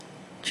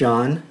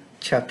John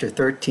chapter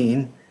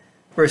 13,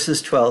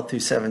 verses 12 through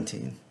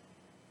 17.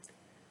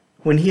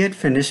 When he had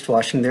finished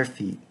washing their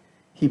feet,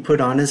 he put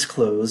on his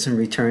clothes and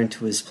returned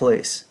to his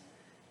place.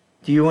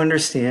 "Do you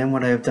understand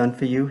what I have done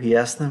for you?" he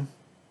asked them.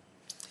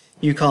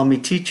 "You call me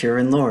teacher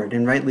and Lord,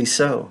 and rightly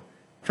so,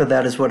 for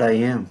that is what I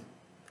am.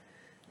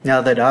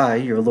 Now that I,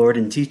 your Lord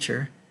and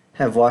teacher,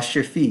 have washed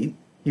your feet,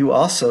 you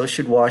also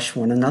should wash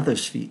one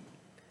another's feet.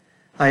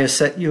 I have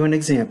set you an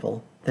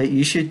example, that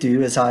you should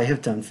do as I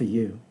have done for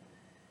you.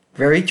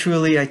 Very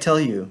truly I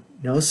tell you,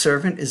 no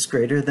servant is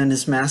greater than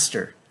his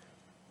master,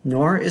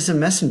 nor is a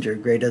messenger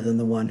greater than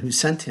the one who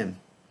sent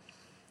him.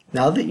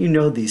 Now that you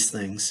know these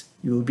things,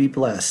 you will be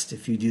blessed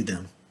if you do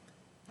them."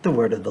 The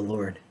word of the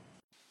Lord.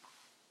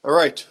 All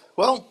right.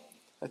 Well,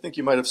 I think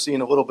you might have seen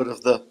a little bit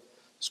of the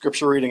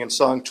scripture reading and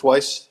song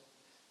twice.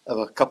 I have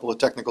a couple of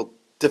technical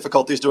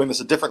difficulties doing this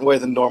a different way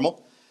than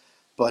normal,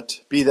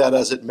 but be that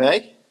as it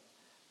may,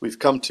 we've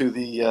come to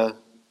the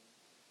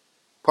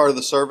part of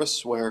the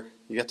service where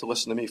you get to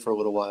listen to me for a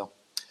little while.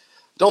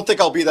 Don't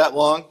think I'll be that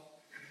long.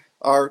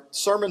 Our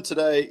sermon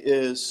today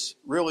is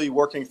really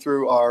working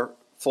through our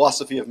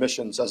philosophy of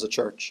missions as a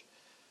church.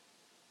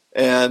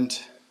 And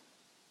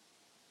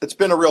it's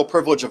been a real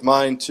privilege of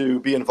mine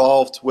to be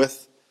involved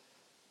with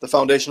the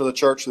foundation of the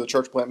church, the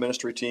church plant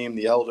ministry team,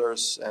 the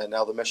elders, and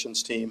now the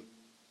missions team,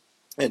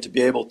 and to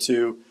be able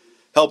to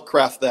help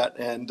craft that.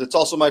 And it's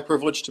also my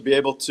privilege to be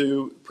able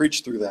to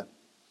preach through that.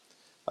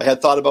 I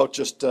had thought about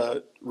just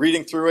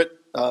reading through it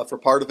for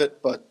part of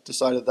it, but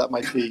decided that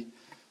might be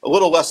a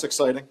little less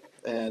exciting.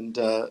 And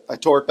I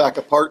tore it back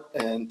apart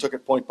and took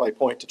it point by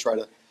point to try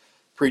to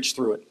preach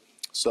through it.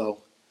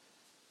 So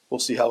we'll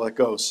see how that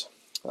goes.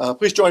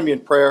 Please join me in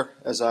prayer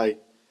as I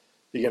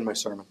begin my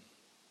sermon.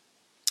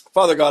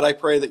 Father God, I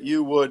pray that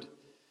you would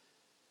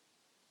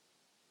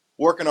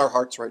work in our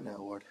hearts right now,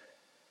 Lord,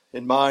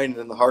 in mine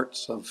and in the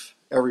hearts of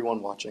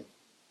everyone watching.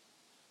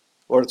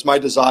 Lord, it's my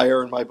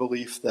desire and my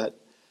belief that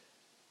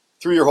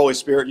through your Holy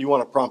Spirit, you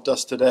want to prompt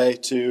us today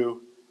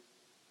to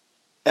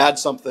add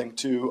something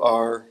to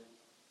our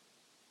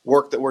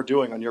work that we're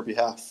doing on your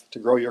behalf to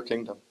grow your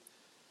kingdom.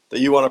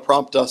 That you want to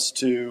prompt us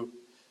to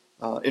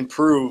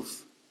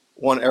improve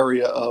one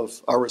area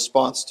of our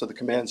response to the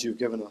commands you've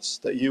given us.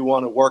 That you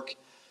want to work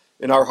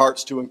in our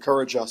hearts to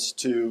encourage us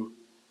to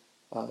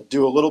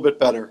do a little bit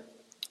better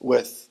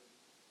with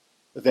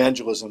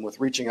evangelism, with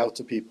reaching out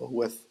to people,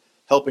 with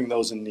helping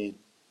those in need.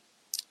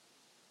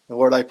 And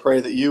Lord, I pray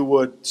that you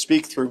would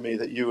speak through me,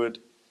 that you would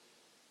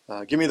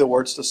give me the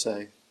words to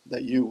say,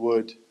 that you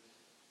would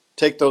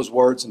take those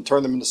words and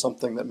turn them into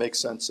something that makes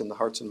sense in the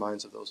hearts and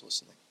minds of those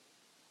listening.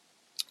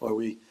 Lord,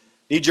 we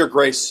need your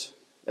grace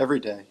every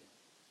day,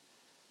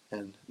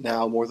 and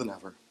now more than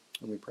ever,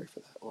 and we pray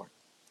for that, Lord.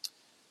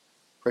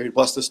 Pray you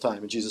bless this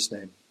time in Jesus'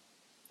 name.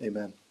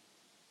 Amen.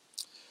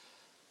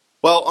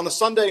 Well, on a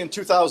Sunday in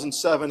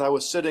 2007, I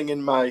was sitting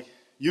in my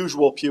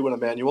usual pew in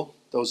Emmanuel.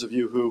 Those of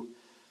you who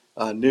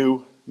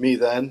knew me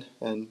then,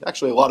 and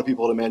actually a lot of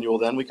people at Emmanuel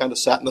then, we kind of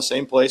sat in the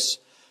same place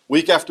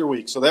week after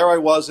week. So there I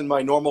was in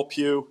my normal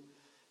pew,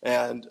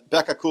 and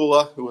Becca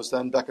Kula, who was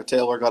then Becca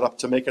Taylor, got up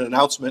to make an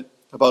announcement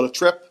about a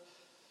trip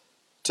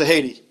to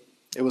Haiti.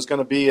 It was going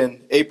to be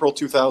in April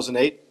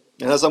 2008.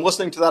 And as I'm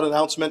listening to that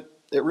announcement,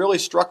 it really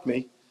struck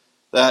me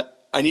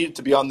that I needed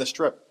to be on this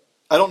trip.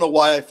 I don't know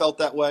why I felt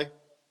that way.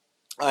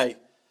 I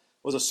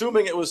was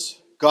assuming it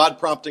was God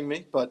prompting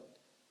me, but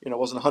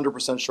wasn't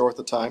 100% sure at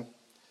the time.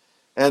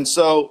 And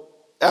so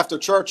after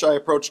church, I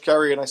approached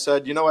Carrie and I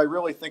said, I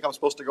really think I'm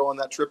supposed to go on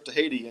that trip to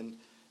Haiti in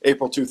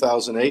April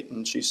 2008.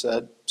 And she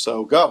said,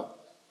 so go,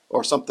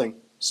 or something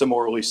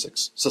similarly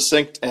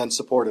succinct and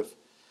supportive.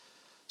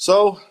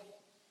 So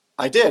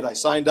I did. I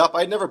signed up.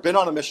 I'd never been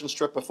on a missions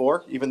trip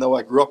before, even though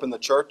I grew up in the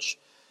church.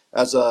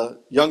 As a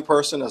young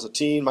person, as a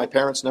teen, my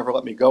parents never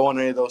let me go on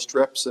any of those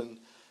trips. And,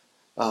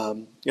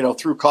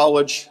 through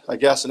college, I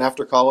guess, and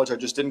after college, I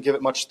just didn't give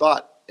it much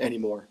thought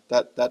anymore.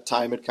 That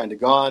time had kind of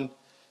gone.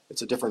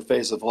 It's a different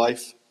phase of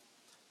life.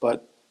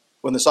 But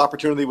when this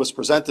opportunity was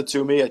presented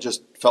to me, I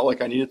just felt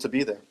like I needed to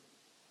be there.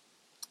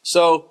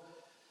 So,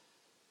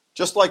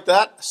 just like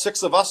that,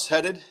 6 of us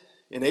headed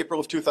in April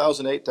of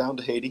 2008 down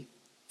to Haiti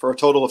for a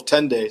total of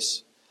 10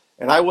 days.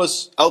 And I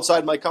was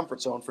outside my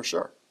comfort zone for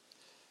sure.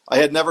 I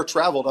had never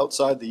traveled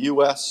outside the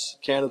U.S.,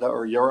 Canada,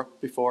 or Europe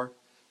before,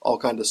 all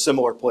kind of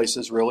similar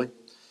places, really.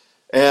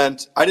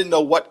 And I didn't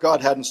know what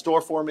God had in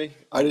store for me.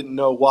 I didn't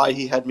know why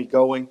he had me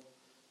going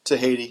to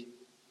Haiti.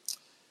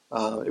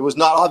 It was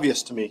not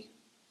obvious to me.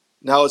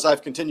 Now, as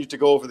I've continued to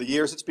go over the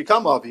years, it's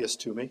become obvious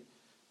to me,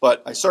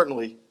 but I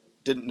certainly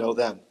didn't know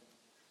then.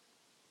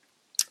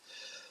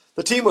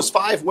 The team was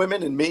 5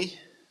 women and me,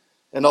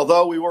 and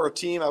although we were a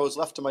team, I was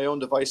left to my own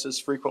devices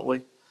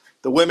frequently.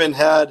 The women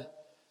had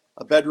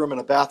a bedroom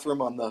and a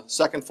bathroom on the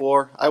 2nd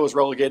floor. I was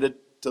relegated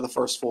to the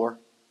 1st floor,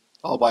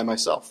 all by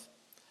myself.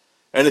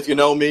 And if you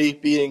know me,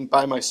 being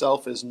by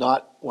myself is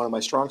not one of my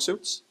strong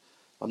suits.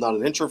 I'm not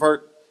an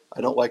introvert.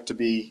 I don't like to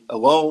be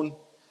alone.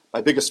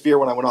 My biggest fear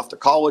when I went off to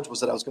college was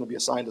that I was going to be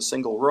assigned a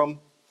single room.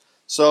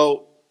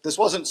 So this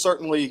wasn't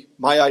certainly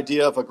my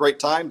idea of a great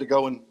time to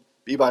go and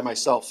be by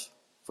myself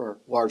for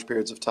large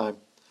periods of time.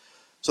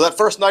 So that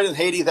first night in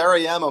Haiti, there I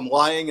am. I'm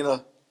lying in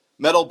a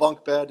metal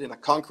bunk bed in a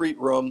concrete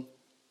room,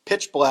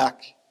 pitch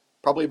black,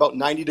 probably about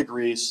 90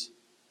 degrees,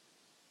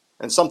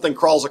 and something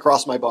crawls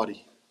across my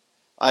body.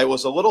 I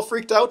was a little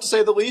freaked out, to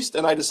say the least,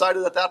 and I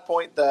decided at that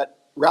point that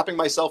wrapping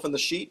myself in the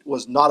sheet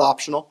was not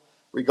optional,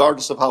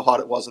 regardless of how hot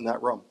it was in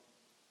that room.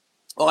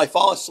 Well, I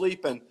fall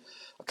asleep, and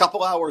a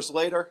couple hours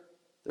later,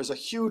 there's a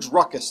huge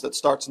ruckus that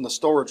starts in the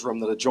storage room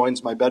that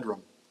adjoins my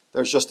bedroom.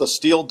 There's just a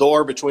steel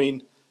door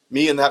between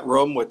me and that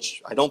room,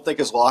 which I don't think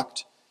is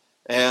locked.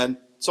 And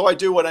so I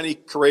do what any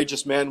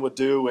courageous man would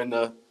do in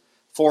a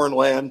foreign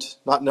land,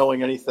 not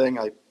knowing anything.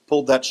 I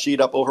pulled that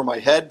sheet up over my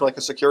head like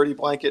a security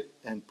blanket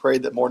and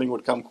prayed that morning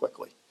would come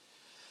quickly.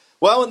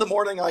 Well, in the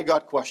morning, I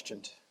got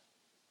questioned.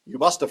 You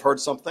must have heard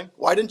something.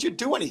 Why didn't you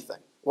do anything?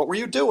 What were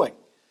you doing?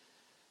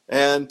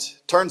 And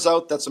turns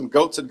out that some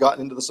goats had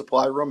gotten into the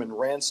supply room and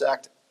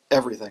ransacked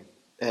everything.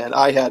 And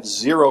I had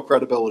zero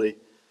credibility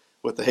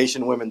with the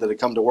Haitian women that had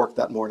come to work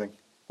that morning,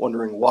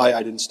 wondering why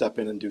I didn't step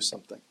in and do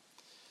something.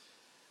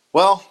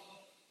 Well,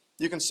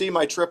 you can see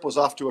my trip was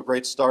off to a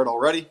great start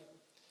already.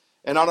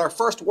 And on our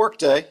first work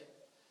day,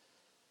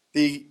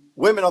 the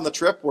women on the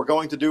trip were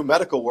going to do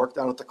medical work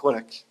down at the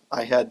clinic.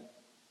 I had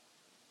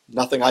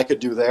nothing I could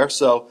do there,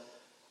 so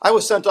I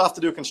was sent off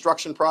to do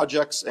construction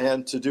projects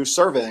and to do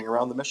surveying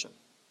around the mission.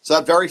 So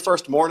that very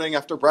first morning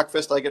after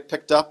breakfast, I get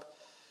picked up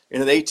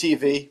in an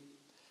ATV.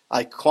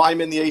 I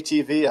climb in the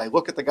ATV, I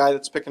look at the guy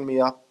that's picking me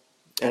up,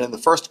 and in the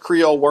first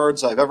Creole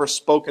words I've ever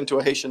spoken to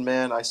a Haitian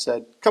man, I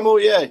said,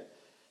 "Comment est?"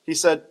 He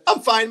said, "I'm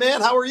fine,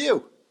 man, how are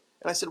you?"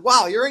 And I said,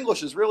 "Wow, your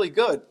English is really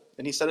good."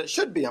 And he said, "It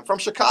should be, I'm from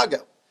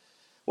Chicago."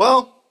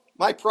 Well,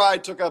 my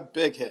pride took a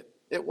big hit.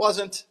 It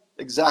wasn't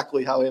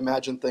exactly how I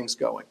imagined things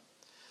going.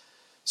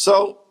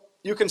 So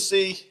you can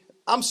see,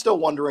 I'm still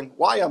wondering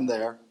why I'm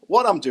there,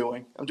 what I'm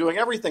doing. I'm doing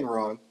everything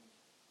wrong.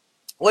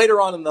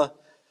 Later on in the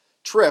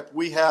trip,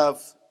 we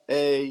have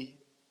a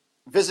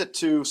visit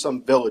to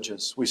some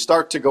villages. We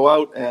start to go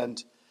out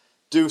and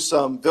do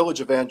some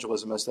village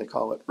evangelism, as they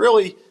call it.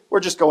 Really, we're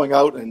just going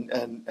out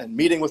and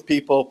meeting with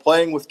people,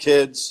 playing with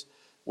kids.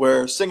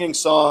 We're singing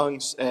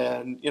songs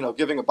and,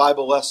 giving a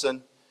Bible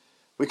lesson.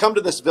 We come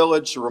to this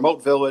village, a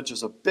remote village.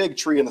 There's a big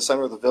tree in the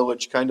center of the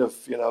village, kind of,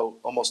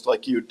 almost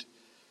like you'd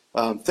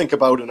think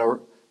about in a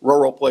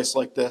rural place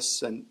like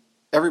this. And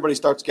everybody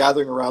starts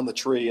gathering around the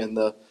tree. And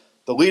the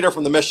leader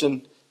from the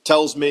mission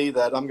tells me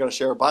that I'm going to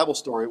share a Bible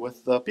story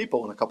with the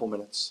people in a couple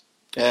minutes.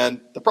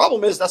 And the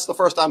problem is that's the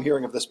first I'm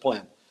hearing of this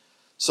plan.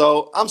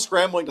 So I'm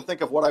scrambling to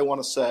think of what I want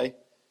to say.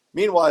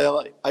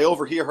 Meanwhile, I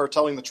overhear her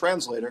telling the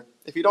translator,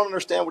 if you don't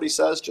understand what he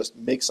says, just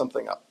make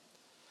something up.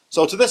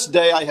 So to this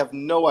day, I have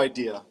no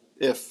idea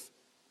if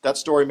that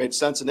story made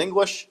sense in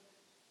English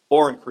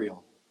or in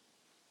Creole.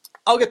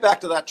 I'll get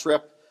back to that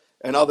trip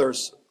and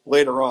others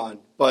later on,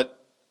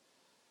 but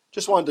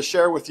just wanted to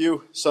share with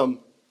you some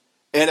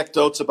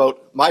anecdotes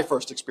about my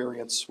first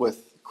experience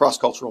with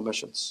cross-cultural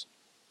missions.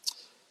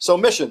 So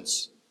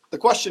missions, the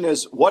question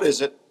is, what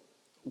is it?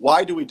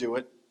 Why do we do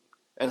it?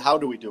 And how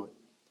do we do it?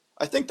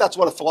 I think that's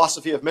what a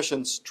philosophy of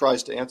missions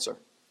tries to answer.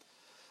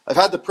 I've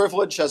had the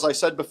privilege, as I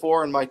said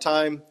before, in my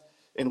time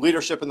in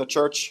leadership in the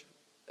church,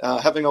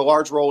 having a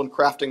large role in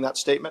crafting that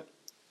statement,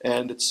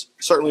 and it's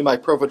certainly my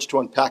privilege to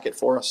unpack it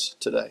for us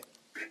today.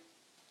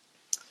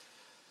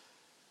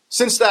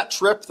 Since that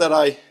trip that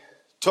I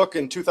took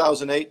in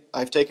 2008,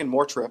 I've taken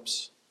more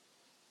trips,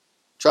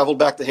 traveled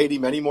back to Haiti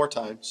many more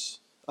times.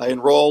 I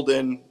enrolled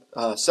in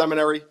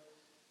seminary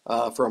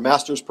for a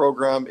master's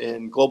program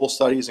in global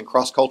studies and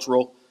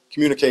cross-cultural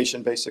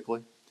communication,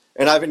 basically.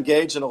 And I've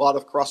engaged in a lot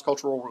of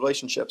cross-cultural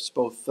relationships,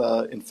 both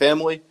in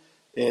family,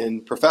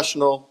 in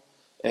professional,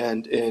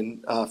 and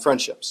in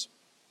friendships.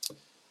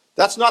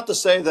 That's not to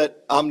say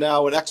that I'm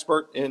now an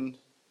expert in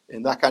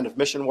that kind of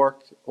mission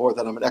work, or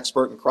that I'm an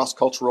expert in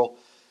cross-cultural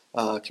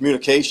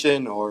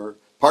communication or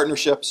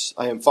partnerships.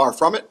 I am far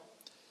from it.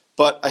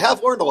 But I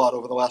have learned a lot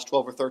over the last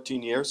 12 or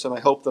 13 years, and I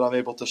hope that I'm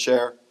able to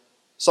share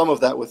some of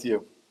that with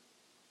you.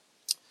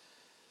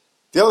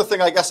 The other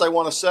thing I guess I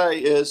want to say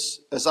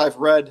is, as I've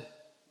read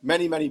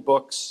many, many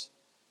books,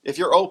 if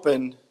you're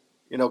open,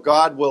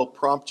 God will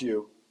prompt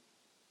you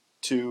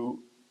to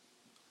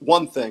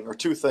one thing or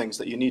two things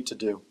that you need to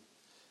do.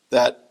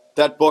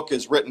 That book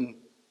is written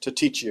to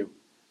teach you,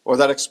 or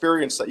that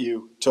experience that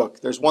you took.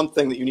 There's one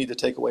thing that you need to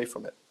take away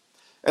from it.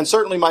 And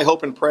certainly my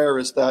hope and prayer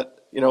is that,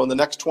 in the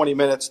next 20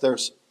 minutes,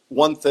 there's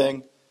one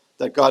thing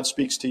that God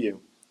speaks to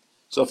you.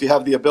 So if you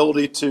have the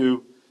ability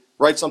to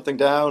write something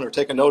down or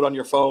take a note on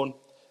your phone,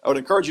 I would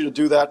encourage you to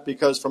do that,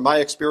 because from my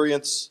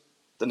experience,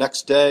 the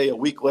next day, a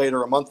week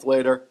later, a month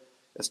later,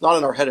 it's not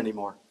in our head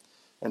anymore.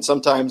 And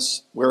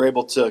sometimes we're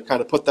able to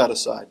kind of put that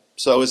aside.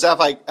 So as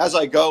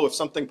I go, if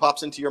something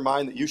pops into your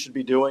mind that you should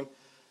be doing,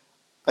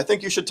 I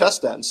think you should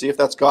test that and see if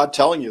that's God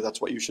telling you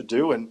that's what you should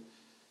do,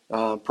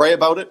 and pray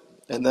about it,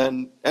 and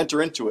then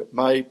enter into it.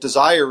 My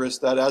desire is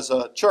that as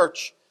a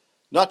church,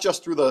 not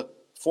just through the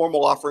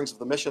formal offerings of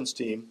the missions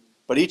team,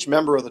 but each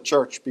member of the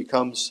church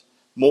becomes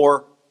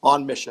more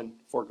on mission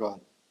for God.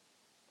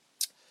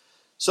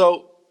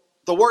 So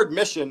the word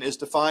mission is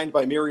defined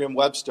by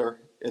Merriam-Webster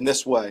in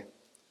this way: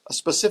 a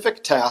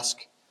specific task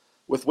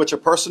with which a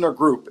person or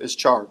group is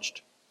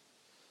charged.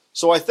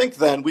 So I think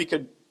then we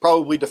could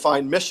probably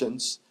define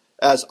missions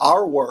as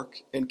our work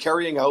in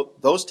carrying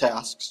out those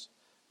tasks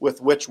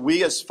with which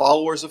we as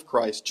followers of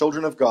Christ,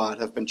 children of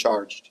God, have been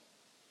charged.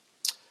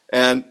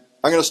 And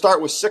I'm going to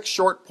start with 6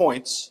 short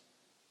points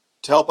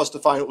to help us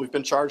define what we've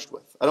been charged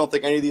with. I don't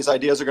think any of these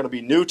ideas are going to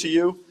be new to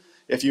you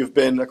if you've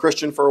been a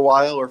Christian for a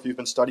while or if you've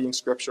been studying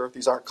Scripture.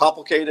 These aren't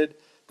complicated.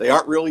 They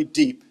aren't really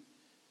deep,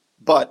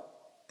 but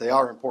they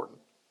are important.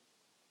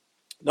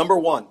 Number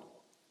 1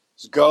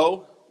 is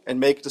go and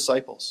make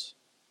disciples.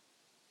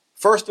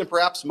 First, and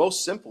perhaps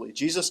most simply,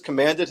 Jesus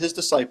commanded his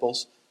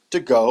disciples to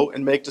go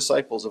and make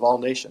disciples of all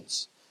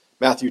nations.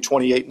 Matthew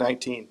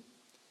 28:19.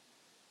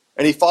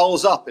 And he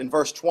follows up in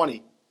verse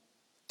 20,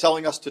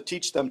 telling us to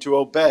teach them to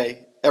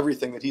obey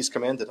everything that he's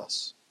commanded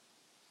us.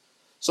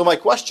 So my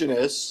question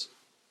is,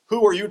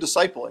 who are you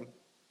discipling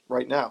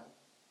right now?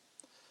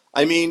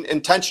 I mean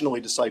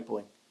intentionally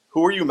discipling.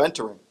 Who are you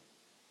mentoring?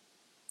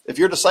 If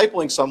you're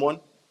discipling someone,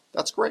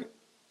 that's great.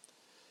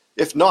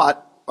 If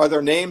not, are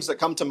there names that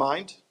come to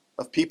mind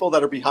of people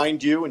that are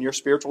behind you in your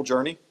spiritual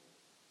journey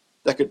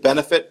that could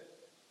benefit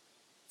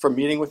from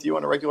meeting with you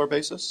on a regular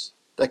basis,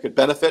 that could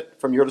benefit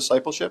from your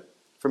discipleship,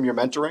 from your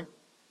mentoring,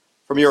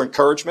 from your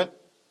encouragement,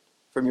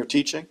 from your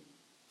teaching,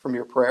 from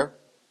your prayer?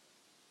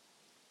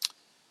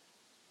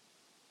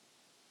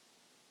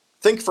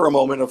 Think for a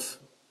moment of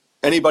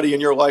anybody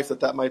in your life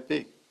that might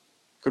be.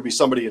 Could be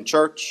somebody in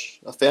church,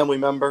 a family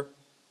member.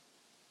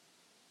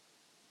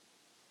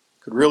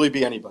 Could really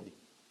be anybody.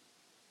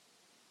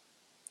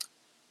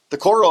 The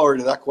corollary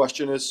to that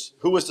question is,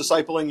 who is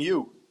discipling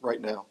you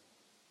right now?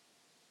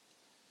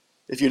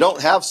 If you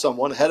don't have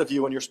someone ahead of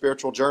you on your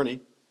spiritual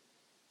journey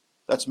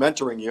that's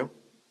mentoring you,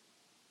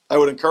 I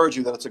would encourage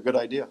you that it's a good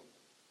idea.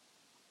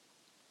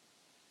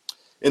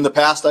 In the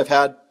past, I've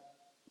had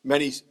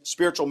many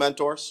spiritual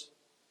mentors,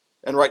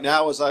 and right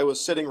now, as I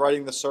was sitting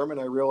writing this sermon,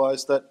 I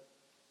realized that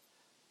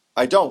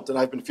I don't, and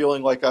I've been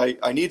feeling like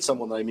I need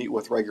someone that I meet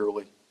with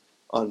regularly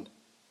on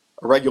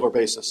a regular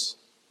basis.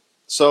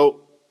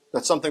 So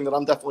that's something that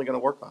I'm definitely going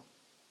to work on.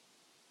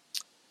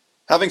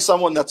 Having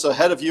someone that's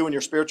ahead of you in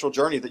your spiritual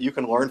journey that you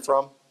can learn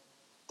from,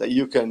 that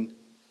you can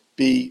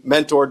be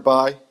mentored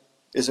by,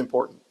 is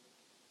important.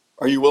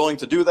 Are you willing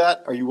to do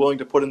that? Are you willing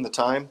to put in the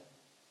time?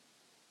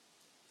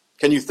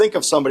 Can you think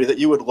of somebody that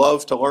you would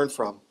love to learn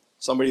from?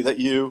 Somebody that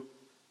you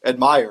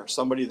admire,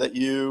 somebody that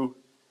you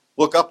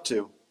look up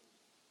to,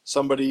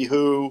 somebody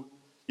who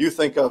you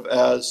think of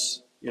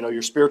as,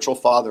 your spiritual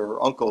father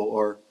or uncle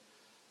or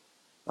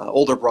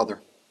older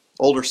brother,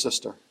 older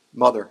sister,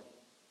 mother.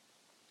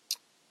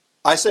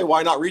 I say,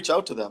 why not reach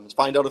out to them and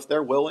find out if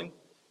they're willing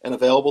and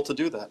available to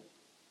do that?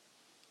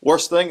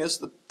 Worst thing is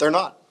that they're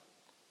not,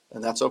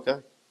 and that's okay.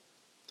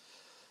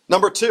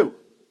 Number 2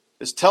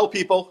 is tell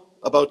people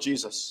about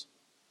Jesus.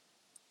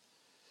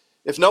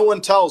 If no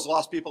one tells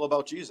lost people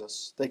about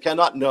Jesus, they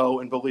cannot know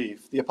and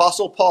believe. The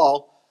Apostle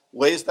Paul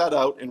lays that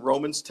out in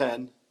Romans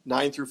 10,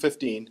 9 through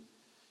 15.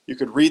 You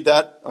could read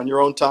that on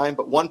your own time,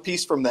 but one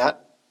piece from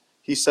that,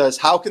 he says,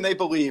 how can they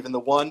believe in the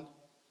one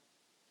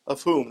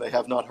of whom they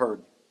have not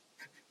heard?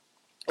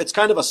 It's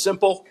kind of a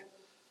simple,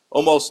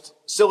 almost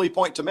silly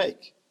point to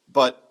make,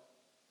 but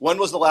when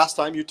was the last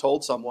time you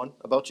told someone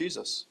about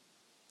Jesus?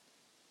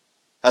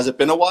 Has it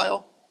been a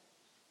while?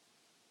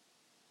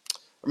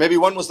 Or maybe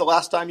when was the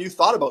last time you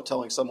thought about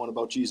telling someone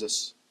about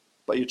Jesus,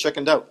 but you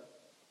chickened out?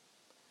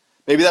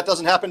 Maybe that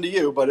doesn't happen to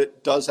you, but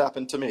it does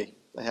happen to me,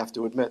 I have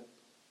to admit.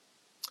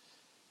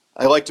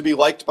 I like to be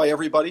liked by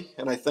everybody,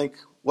 and I think,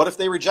 what if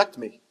they reject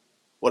me?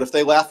 What if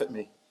they laugh at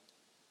me?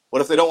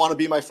 What if they don't want to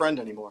be my friend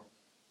anymore?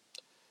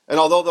 And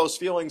although those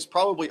feelings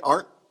probably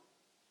aren't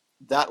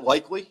that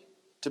likely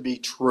to be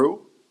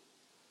true,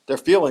 they're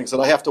feelings that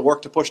I have to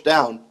work to push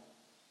down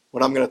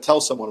when I'm going to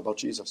tell someone about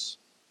Jesus.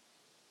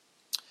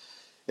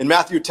 In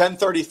Matthew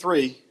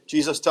 10:33,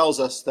 Jesus tells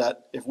us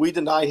that if we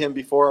deny him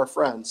before our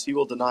friends, he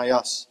will deny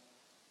us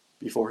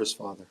before his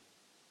Father.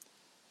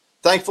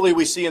 Thankfully,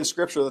 we see in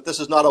Scripture that this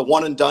is not a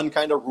one-and-done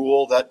kind of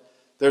rule, that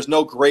there's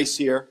no grace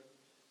here.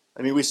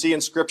 I mean, we see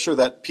in Scripture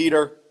that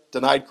Peter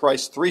denied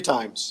Christ 3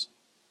 times,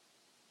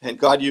 and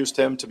God used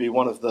him to be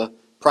one of the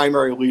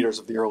primary leaders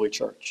of the early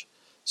church.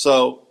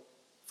 So,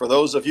 for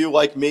those of you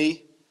like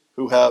me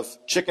who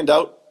have chickened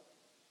out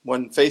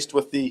when faced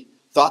with the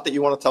thought that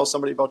you want to tell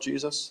somebody about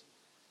Jesus,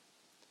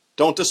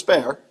 don't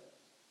despair,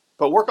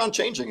 but work on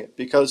changing it,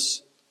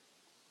 because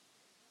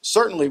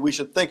certainly we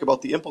should think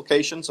about the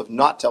implications of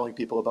not telling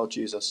people about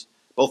Jesus,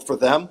 both for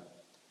them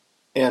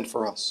and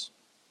for us.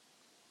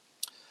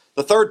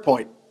 The third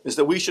point is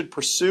that we should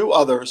pursue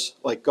others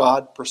like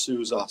God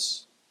pursues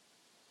us.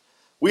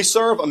 We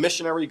serve a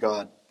missionary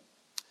God.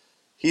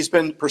 He's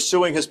been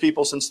pursuing his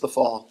people since the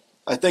fall.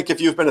 I think if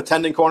you've been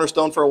attending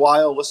Cornerstone for a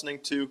while, listening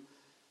to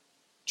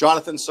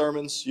Jonathan's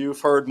sermons,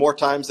 you've heard more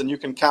times than you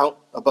can count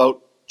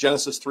about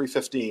Genesis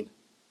 3:15,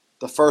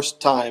 the first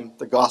time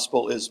the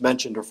gospel is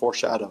mentioned or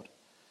foreshadowed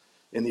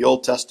in the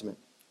Old Testament.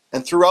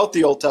 And throughout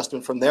the Old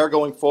Testament, from there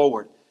going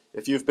forward,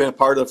 if you've been a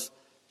part of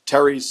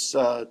Terry's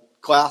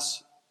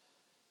class,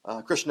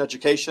 Christian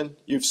education,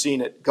 you've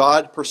seen it.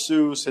 God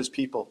pursues his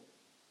people.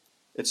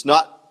 It's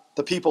not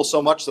the people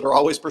so much that are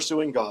always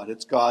pursuing God.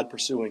 It's God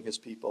pursuing his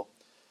people.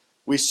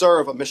 We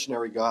serve a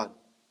missionary God.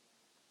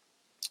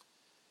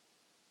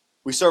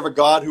 We serve a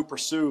God who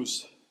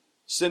pursues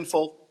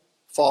sinful,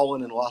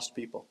 fallen, and lost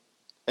people.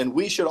 And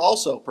we should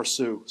also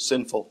pursue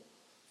sinful,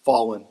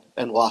 fallen,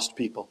 and lost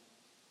people.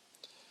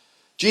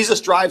 Jesus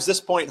drives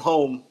this point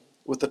home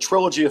with the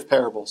trilogy of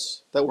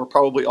parables that we're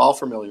probably all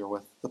familiar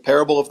with. The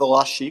parable of the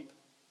lost sheep,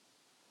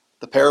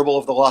 the parable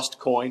of the lost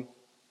coin,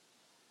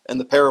 and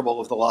the parable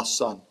of the lost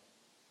son.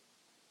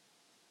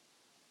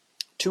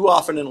 Too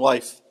often in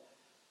life,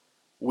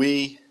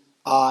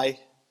 I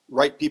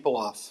write people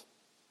off.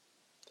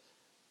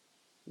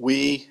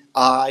 We're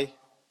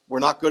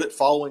not good at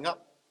following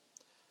up.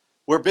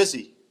 We're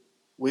busy.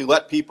 We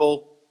let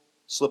people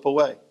slip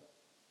away.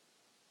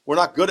 We're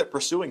not good at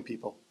pursuing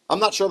people. I'm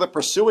not sure that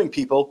pursuing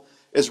people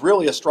is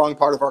really a strong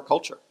part of our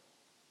culture.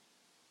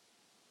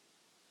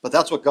 But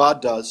that's what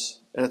God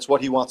does, and it's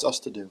what he wants us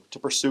to do, to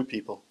pursue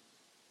people.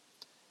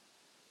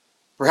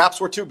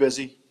 Perhaps we're too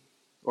busy,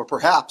 or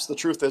perhaps the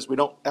truth is we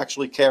don't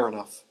actually care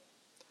enough.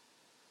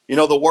 You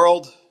know, the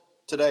world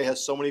today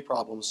has so many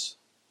problems.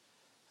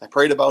 I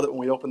prayed about it when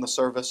we opened the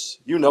service.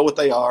 You know what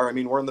they are. I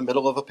mean, we're in the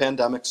middle of a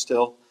pandemic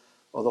still,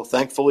 although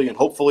thankfully and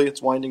hopefully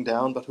it's winding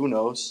down, but who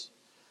knows?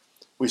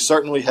 We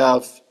certainly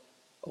have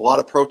a lot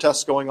of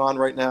protests going on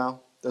right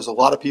now. There's a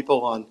lot of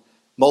people on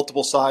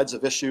multiple sides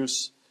of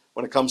issues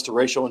when it comes to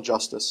racial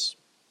injustice.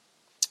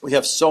 We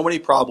have so many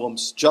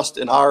problems just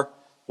in our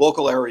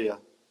local area.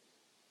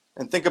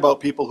 And think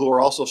about people who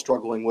are also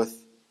struggling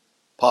with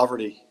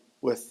poverty,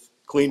 with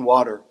clean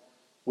water,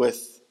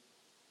 with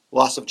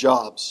loss of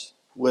jobs,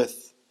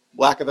 with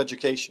lack of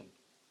education,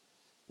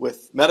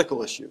 with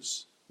medical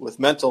issues, with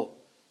mental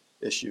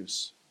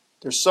issues.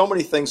 There's so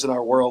many things in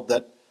our world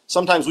that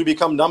sometimes we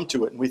become numb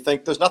to it and we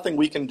think there's nothing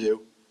we can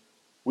do.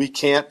 We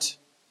can't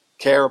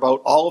care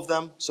about all of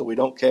them, so we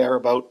don't care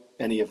about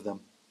any of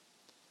them.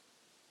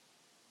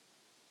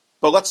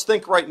 But let's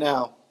think right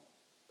now.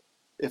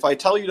 If I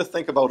tell you to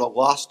think about a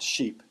lost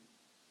sheep,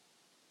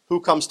 who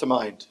comes to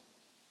mind?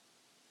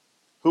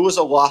 Who is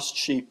a lost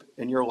sheep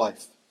in your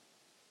life?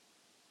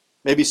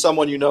 Maybe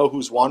someone you know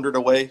who's wandered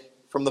away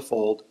from the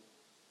fold,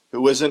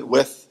 who isn't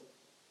with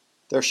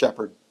their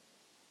shepherd.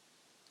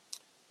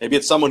 Maybe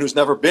it's someone who's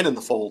never been in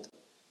the fold.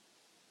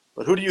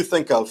 But who do you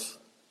think of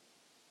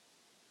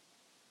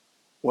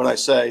when I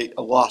say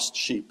a lost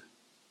sheep?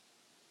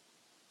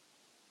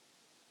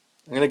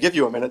 I'm going to give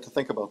you a minute to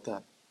think about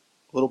that.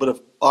 A little bit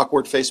of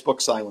awkward Facebook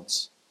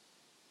silence.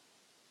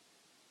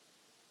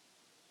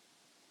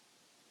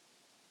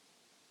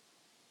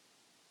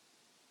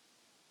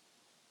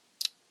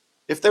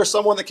 If there's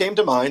someone that came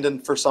to mind,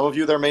 and for some of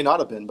you there may not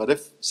have been, but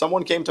if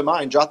someone came to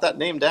mind, jot that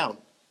name down.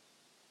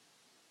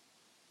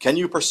 Can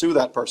you pursue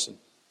that person?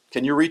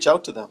 Can you reach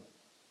out to them?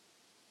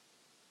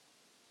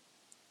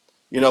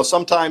 You know,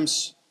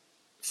 sometimes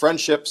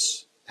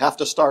friendships have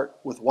to start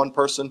with one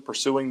person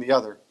pursuing the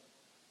other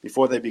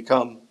before they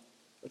become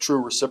a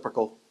true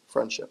reciprocal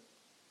friendship.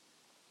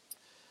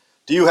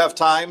 Do you have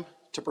time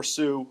to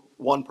pursue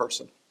one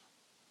person?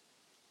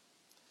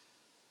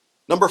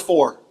 Number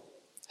 4,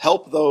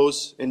 help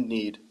those in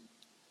need.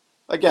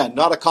 Again,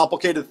 not a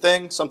complicated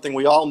thing, something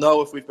we all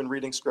know if we've been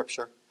reading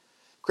Scripture.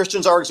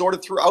 Christians are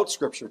exhorted throughout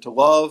Scripture to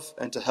love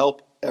and to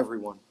help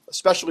everyone,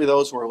 especially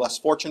those who are less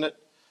fortunate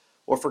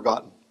or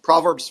forgotten.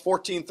 Proverbs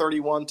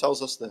 14:31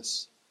 tells us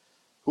this: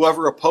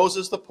 "Whoever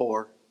opposes the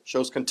poor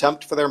shows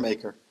contempt for their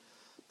maker,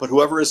 but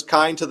whoever is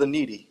kind to the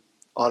needy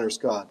honors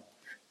God."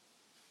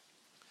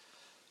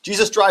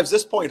 Jesus drives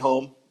this point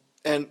home,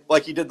 and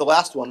like he did the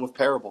last one, with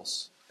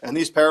parables. And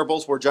these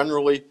parables were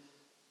generally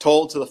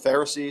told to the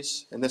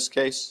Pharisees, in this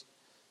case,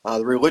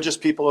 the religious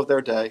people of their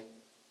day.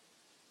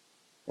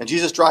 And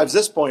Jesus drives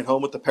this point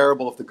home with the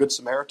parable of the Good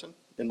Samaritan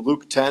in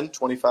Luke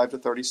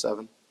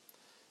 10:25-37,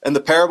 and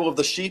the parable of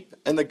the sheep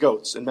and the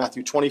goats in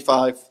Matthew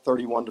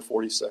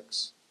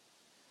 25:31-46.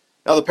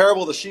 Now, the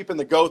parable of the sheep and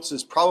the goats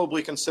is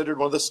probably considered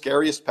one of the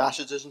scariest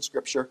passages in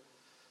Scripture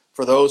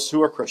for those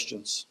who are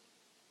Christians.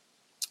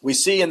 We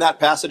see in that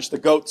passage the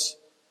goats,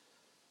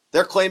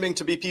 they're claiming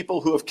to be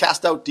people who have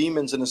cast out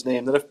demons in his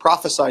name, that have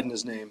prophesied in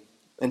his name.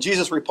 And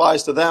Jesus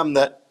replies to them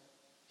that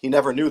he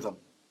never knew them.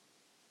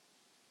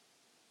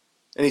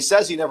 And he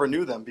says he never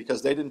knew them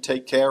because they didn't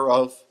take care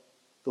of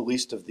the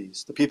least of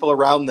these, the people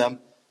around them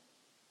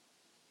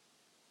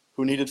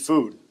who needed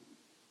food,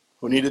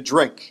 who needed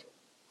drink,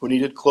 who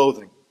needed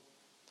clothing,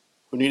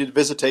 who needed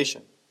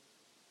visitation,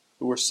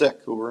 who were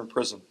sick, who were in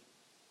prison.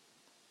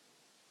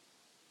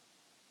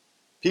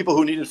 People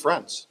who needed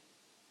friends.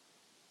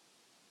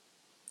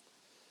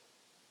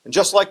 And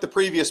just like the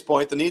previous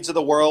point, the needs of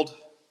the world,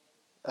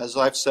 as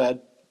I've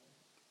said,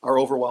 are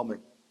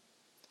overwhelming.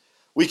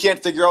 We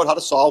can't figure out how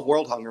to solve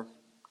world hunger.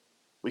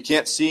 We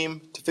can't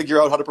seem to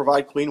figure out how to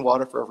provide clean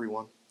water for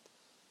everyone.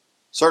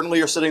 Certainly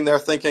you're sitting there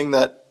thinking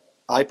that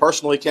I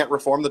personally can't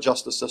reform the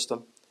justice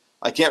system.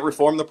 I can't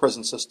reform the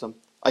prison system.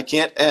 I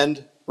can't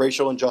end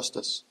racial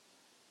injustice.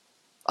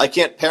 I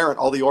can't parent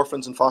all the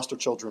orphans and foster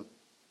children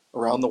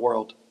around the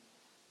world.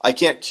 I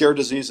can't cure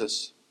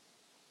diseases.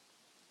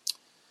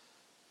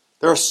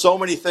 There are so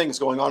many things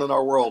going on in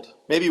our world.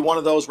 Maybe one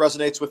of those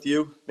resonates with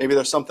you. Maybe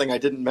there's something I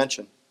didn't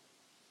mention.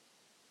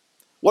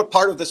 What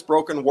part of this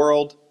broken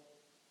world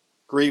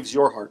grieves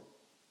your heart?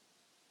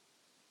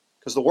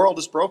 Because the world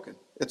is broken.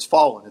 It's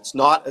fallen. It's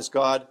not as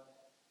God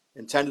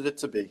intended it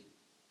to be.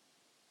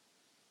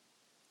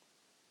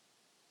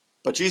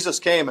 But Jesus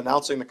came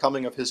announcing the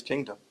coming of his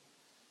kingdom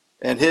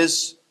and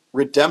his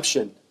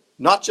redemption,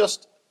 not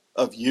just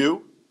of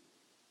you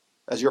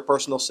as your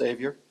personal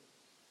Savior,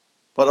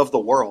 but of the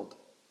world.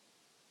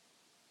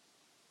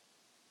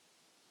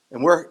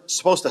 And we're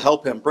supposed to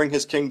help him bring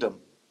his kingdom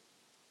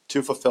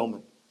to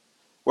fulfillment.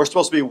 We're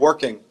supposed to be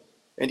working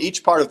in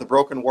each part of the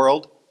broken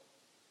world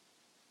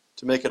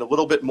to make it a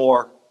little bit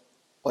more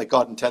like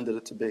God intended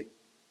it to be.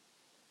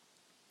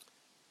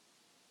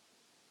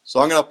 So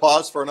I'm going to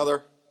pause for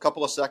another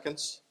couple of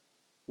seconds.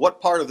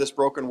 What part of this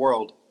broken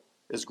world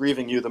is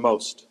grieving you the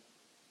most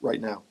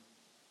right now?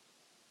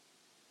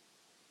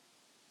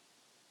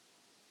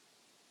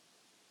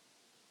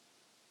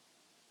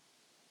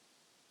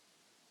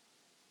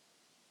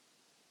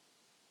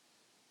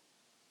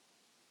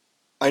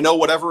 I know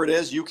whatever it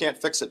is, you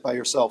can't fix it by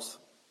yourself.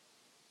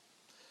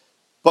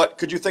 But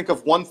could you think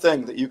of one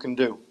thing that you can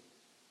do?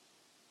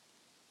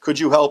 Could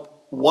you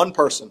help one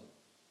person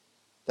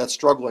that's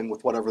struggling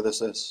with whatever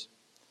this is?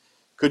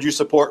 Could you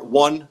support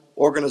one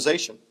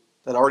organization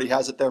that already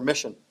has it their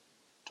mission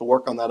to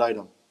work on that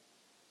item?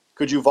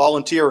 Could you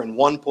volunteer in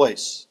one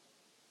place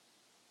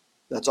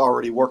that's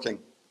already working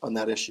on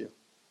that issue?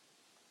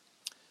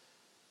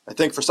 I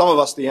think for some of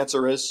us the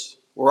answer is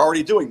we're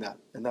already doing that,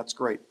 and that's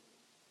great.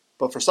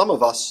 But for some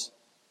of us,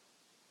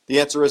 the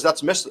answer is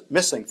that's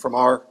missing from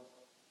our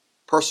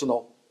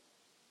personal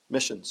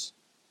missions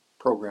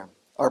program,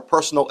 our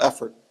personal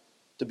effort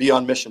to be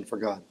on mission for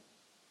God.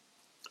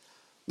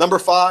 Number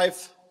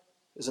 5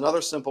 is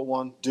another simple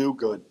one: do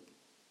good.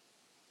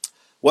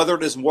 Whether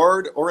it is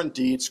word or in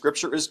deed,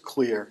 Scripture is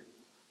clear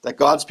that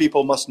God's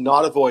people must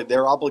not avoid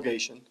their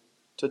obligation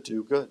to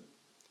do good.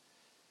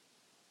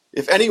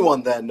 If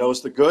anyone then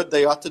knows the good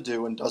they ought to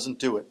do and doesn't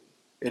do it,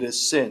 it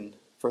is sin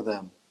for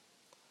them.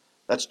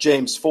 That's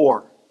James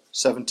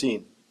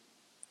 4:17.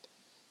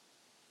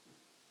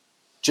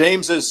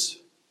 James is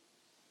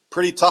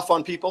pretty tough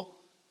on people.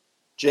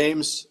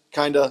 James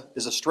kind of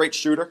is a straight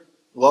shooter.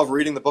 Love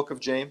reading the book of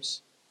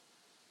James.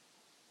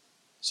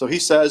 So he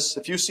says,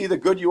 if you see the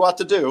good you ought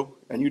to do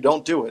and you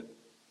don't do it,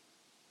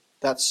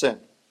 that's sin.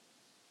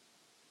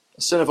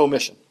 A sin of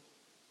omission.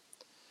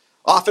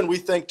 Often we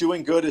think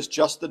doing good is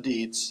just the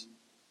deeds,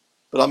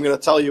 but I'm going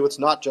to tell you it's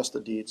not just the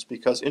deeds,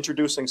 because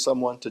introducing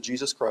someone to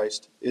Jesus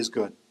Christ is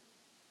good.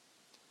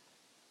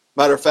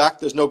 Matter of fact,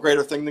 there's no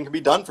greater thing than can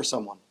be done for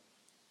someone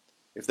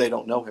if they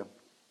don't know him.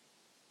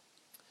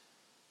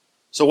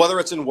 So whether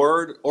it's in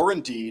word or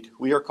in deed,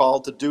 we are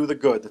called to do the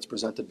good that's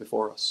presented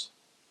before us.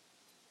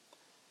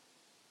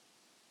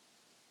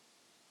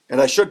 And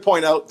I should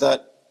point out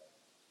that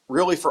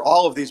really for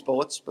all of these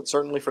bullets, but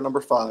certainly for number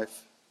 5,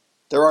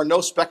 there are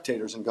no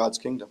spectators in God's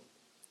kingdom.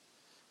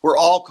 We're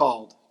all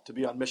called to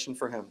be on mission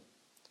for him.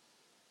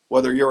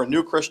 Whether you're a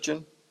new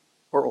Christian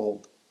or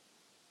old,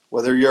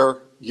 whether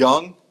you're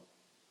young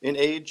in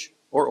age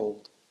or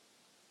old,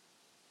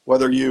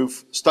 whether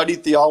you've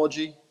studied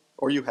theology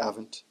or you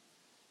haven't,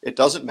 it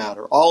doesn't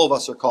matter. All of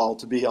us are called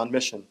to be on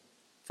mission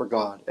for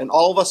God, and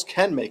all of us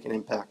can make an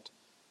impact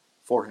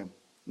for him,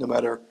 no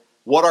matter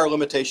what our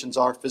limitations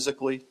are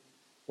physically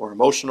or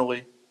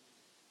emotionally.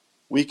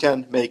 We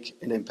can make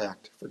an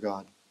impact for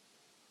God.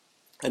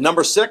 And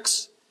number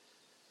 6,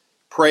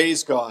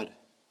 praise God.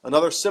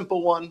 Another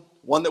simple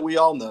one that we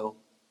all know.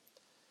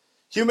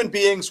 Human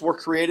beings were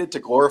created to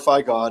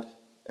glorify God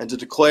and to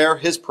declare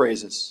his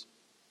praises.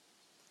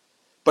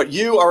 But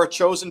you are a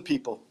chosen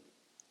people,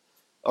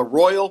 a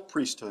royal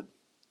priesthood,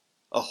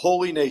 a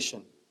holy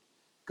nation,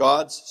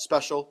 God's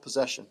special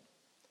possession,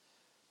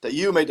 that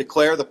you may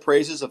declare the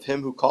praises of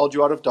him who called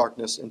you out of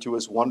darkness into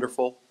his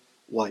wonderful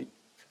light.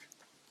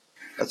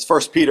 That's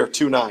 1 Peter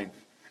 2:9.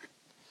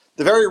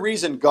 The very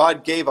reason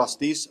God gave us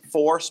these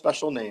 4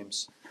 special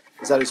names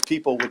is that his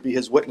people would be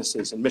his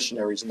witnesses and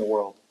missionaries in the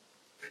world.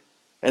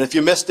 And if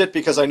you missed it,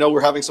 because I know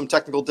we're having some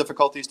technical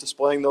difficulties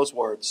displaying those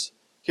words,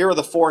 here are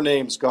the 4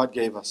 names God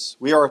gave us.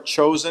 We are a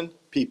chosen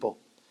people,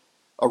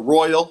 a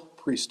royal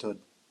priesthood,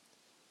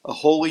 a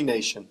holy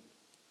nation,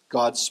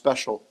 God's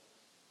special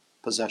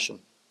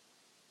possession.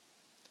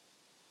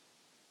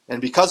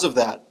 And because of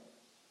that,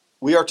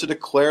 we are to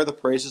declare the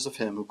praises of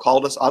him who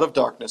called us out of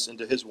darkness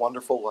into his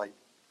wonderful light.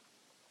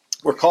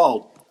 We're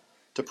called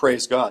to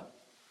praise God.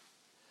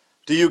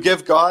 Do you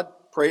give God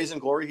praise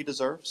and glory he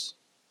deserves?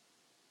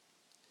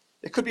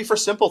 It could be for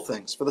simple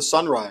things, for the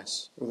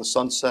sunrise or the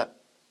sunset,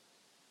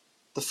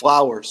 the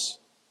flowers,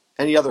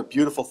 any other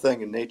beautiful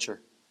thing in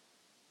nature,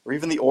 or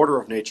even the order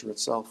of nature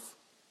itself.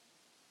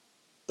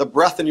 The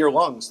breath in your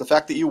lungs, the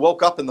fact that you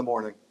woke up in the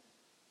morning,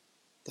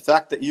 the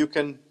fact that you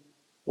can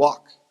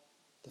walk,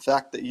 the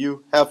fact that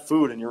you have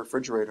food in your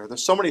refrigerator.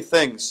 There's so many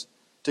things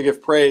to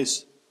give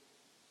praise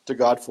to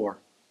God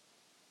for.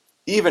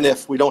 Even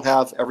if we don't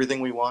have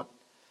everything we want,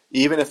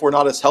 even if we're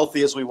not as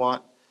healthy as we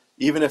want,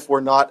 even if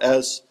we're not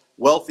as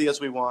wealthy as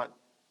we want,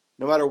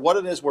 no matter what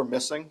it is we're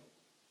missing,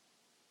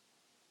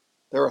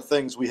 there are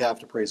things we have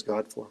to praise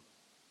God for.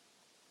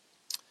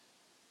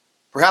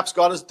 Perhaps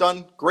God has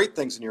done great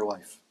things in your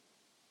life.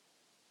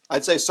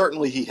 I'd say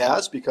certainly he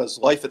has, because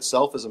life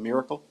itself is a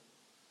miracle.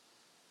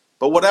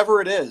 But whatever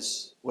it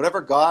is,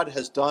 whatever God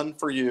has done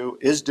for you,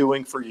 is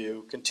doing for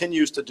you,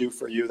 continues to do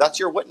for you, that's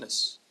your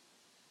witness.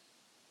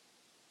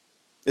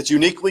 It's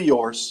uniquely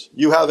yours.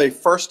 You have a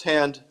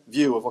first-hand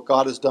view of what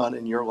God has done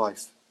in your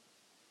life.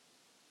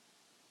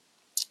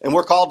 And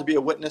we're called to be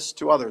a witness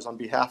to others on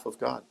behalf of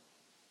God.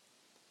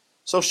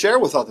 So share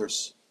with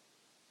others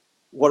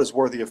what is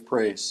worthy of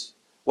praise,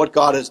 what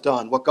God has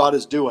done, what God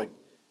is doing.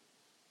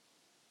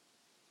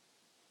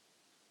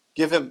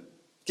 Give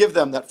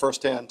them that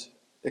first-hand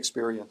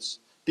experience.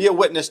 Be a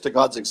witness to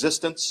God's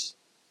existence.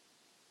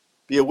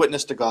 Be a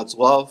witness to God's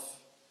love,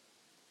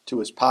 to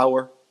his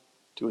power,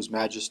 to his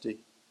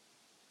majesty.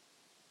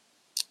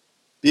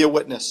 Be a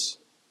witness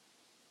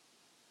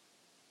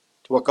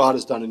to what God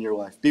has done in your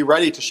life. Be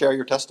ready to share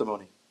your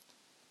testimony.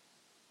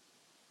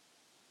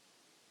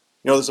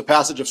 There's a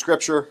passage of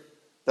Scripture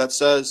that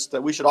says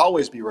that we should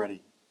always be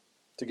ready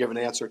to give an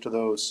answer to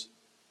those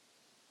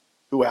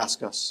who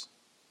ask us.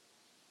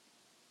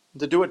 And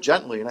to do it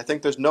gently. And I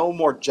think there's no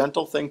more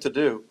gentle thing to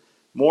do,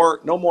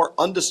 no more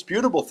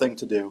undisputable thing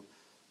to do,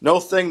 no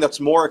thing that's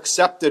more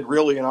accepted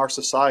really in our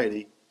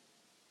society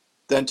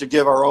than to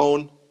give our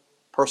own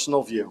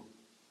personal view,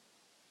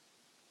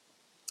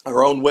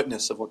 our own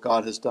witness of what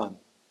God has done.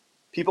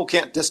 People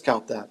can't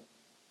discount that.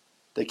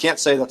 They can't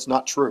say that's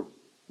not true.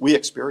 We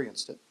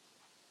experienced it.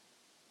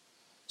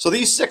 So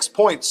these 6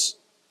 points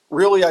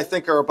really, I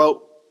think, are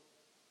about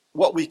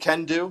what we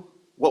can do,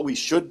 what we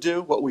should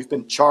do, what we've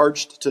been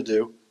charged to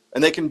do.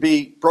 And they can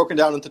be broken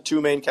down into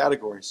 2 main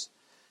categories.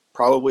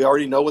 Probably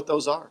already know what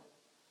those are,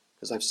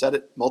 because I've said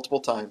it multiple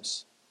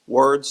times.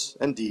 Words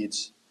and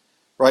deeds.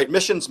 Right?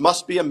 Missions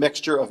must be a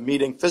mixture of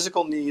meeting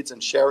physical needs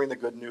and sharing the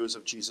good news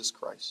of Jesus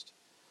Christ.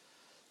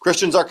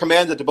 Christians are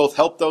commanded to both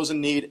help those in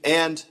need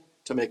and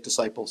to make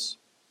disciples.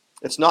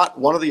 It's not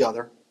one or the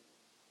other.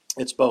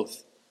 It's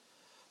both.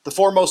 The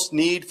foremost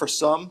need for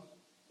some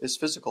is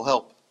physical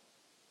help.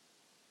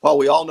 While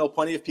we all know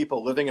plenty of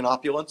people living in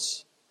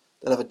opulence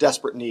that have a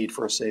desperate need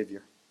for a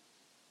Savior.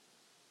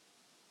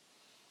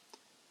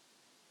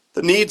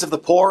 The needs of the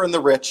poor and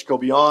the rich go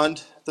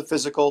beyond the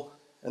physical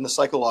and the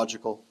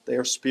psychological. They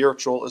are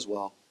spiritual as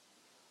well.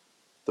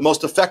 The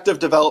most effective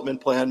development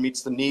plan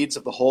meets the needs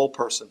of the whole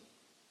person.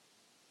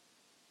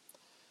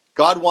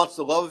 God wants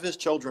the love of his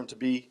children to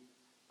be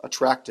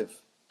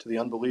attractive to the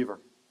unbeliever.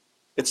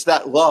 It's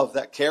that love,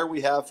 that care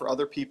we have for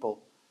other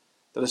people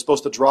that is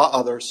supposed to draw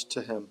others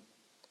to him.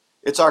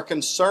 It's our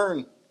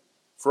concern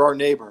for our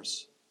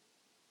neighbors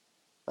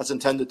that's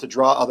intended to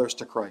draw others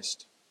to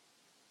Christ.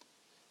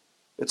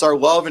 It's our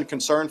love and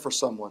concern for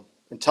someone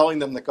and telling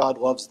them that God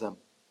loves them.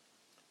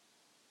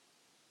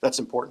 That's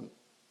important.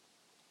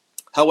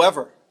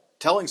 However,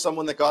 telling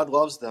someone that God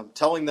loves them,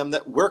 telling them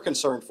that we're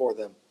concerned for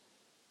them,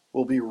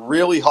 will be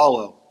really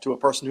hollow to a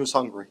person who's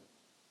hungry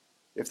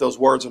if those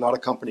words are not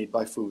accompanied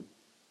by food.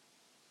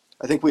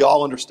 I think we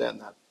all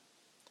understand that.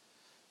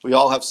 We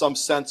all have some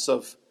sense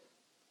of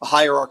a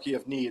hierarchy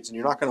of needs, and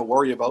you're not going to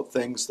worry about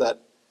things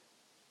that,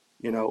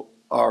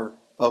 are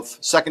of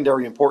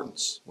secondary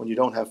importance when you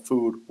don't have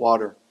food,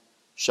 water,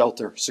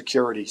 shelter,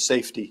 security,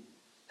 safety,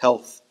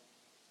 health.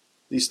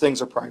 These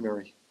things are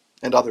primary,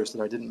 and others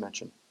that I didn't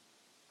mention.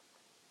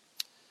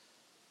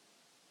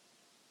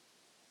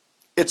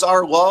 It's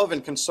our love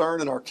and concern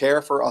and our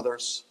care for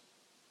others.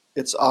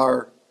 It's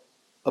our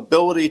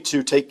ability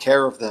to take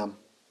care of them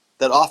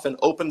that often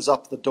opens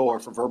up the door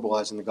for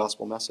verbalizing the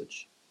gospel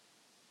message.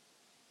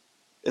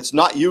 It's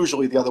not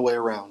usually the other way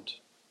around.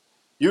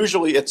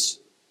 Usually it's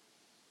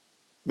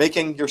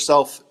making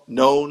yourself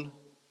known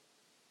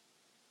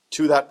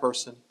to that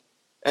person,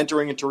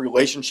 entering into a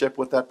relationship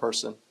with that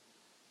person,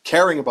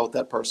 caring about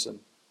that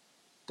person,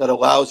 that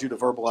allows you to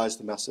verbalize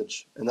the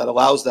message, and that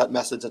allows that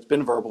message that's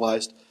been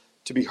verbalized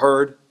to be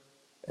heard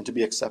and to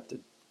be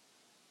accepted.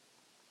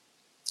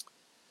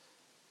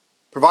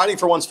 Providing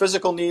for one's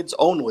physical needs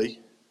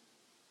only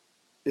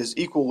is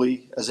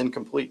equally as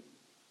incomplete.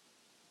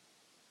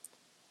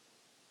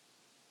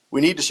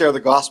 We need to share the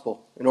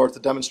gospel in order to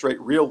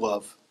demonstrate real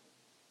love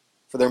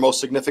for their most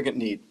significant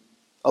need.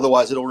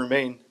 Otherwise, it'll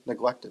remain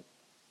neglected.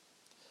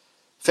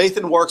 Faith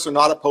and works are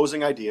not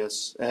opposing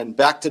ideas. And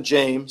back to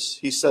James,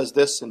 he says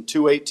this in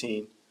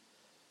 2:18.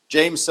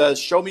 James says,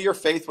 "Show me your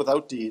faith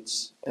without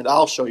deeds, and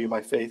I'll show you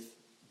my faith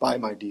by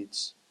my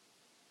deeds."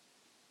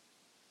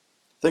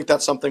 I think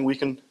that's something we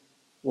can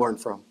learn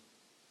from.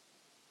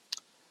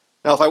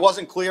 Now, if I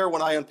wasn't clear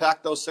when I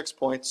unpacked those 6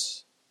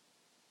 points,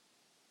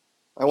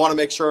 I want to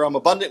make sure I'm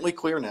abundantly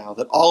clear now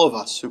that all of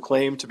us who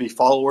claim to be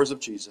followers of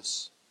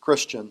Jesus,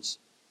 Christians,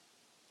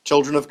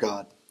 children of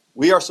God,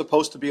 We are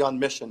supposed to be on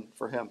mission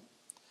for him.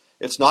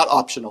 It's not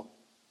optional.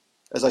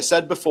 As I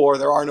said before,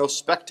 there are no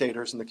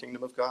spectators in the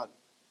kingdom of God.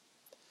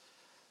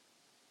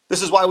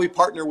 This is why we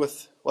partner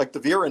with like the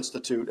Veer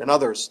Institute and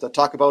others that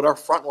talk about our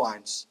front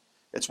lines.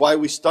 It's why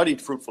we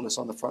studied fruitfulness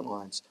on the front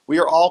lines. We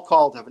are all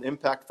called to have an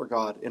impact for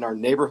God in our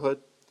neighborhood,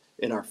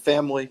 in our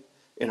family,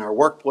 in our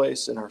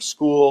workplace, in our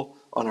school,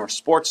 on our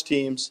sports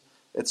teams,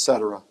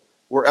 etc.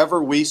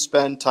 Wherever we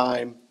spend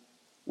time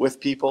with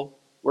people,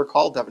 we're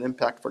called to have an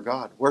impact for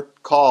God. We're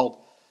called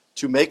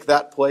to make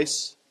that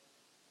place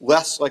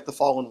less like the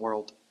fallen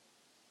world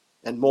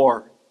and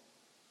more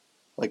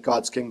like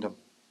God's kingdom.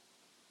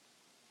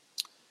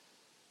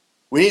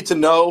 We need to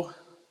know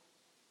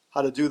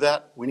how to do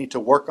that. We need to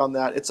work on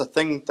that. It's a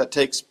thing that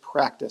takes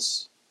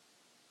practice.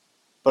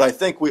 But I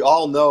think we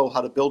all know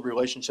how to build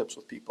relationships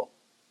with people.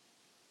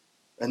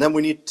 And then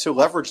we need to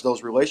leverage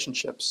those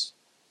relationships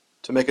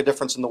to make a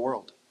difference in the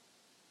world.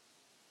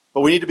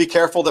 But we need to be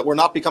careful that we're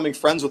not becoming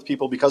friends with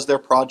people because they're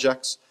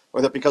projects,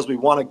 or that because we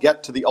want to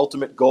get to the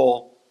ultimate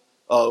goal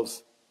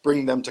of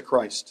bringing them to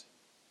Christ.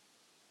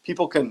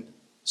 People can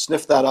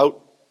sniff that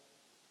out.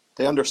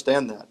 They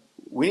understand that.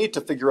 We need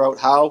to figure out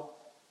how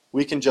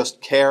we can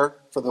just care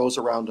for those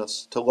around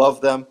us, to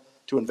love them,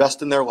 to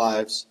invest in their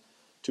lives,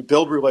 to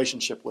build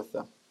relationship with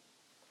them.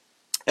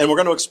 And we're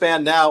going to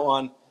expand now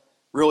on,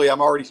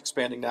 I'm already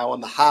expanding now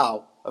on the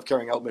how of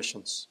carrying out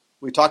missions.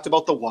 We talked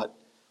about the what.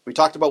 We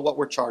talked about what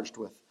we're charged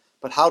with.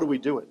 But how do we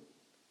do it?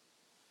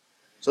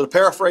 So to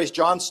paraphrase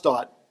John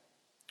Stott,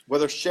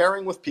 whether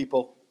sharing with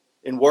people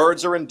in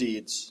words or in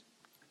deeds,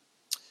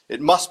 it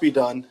must be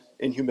done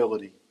in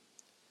humility.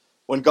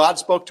 When God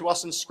spoke to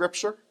us in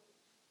Scripture,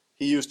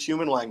 he used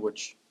human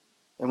language.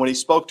 And when he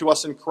spoke to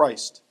us in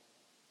Christ,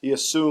 he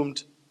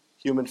assumed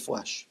human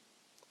flesh.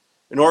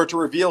 In order to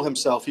reveal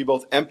himself, he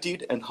both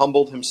emptied and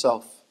humbled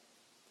himself.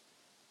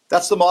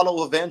 That's the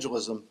model of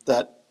evangelism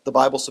that the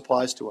Bible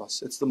supplies to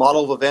us. It's the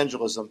model of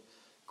evangelism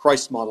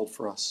Christ modeled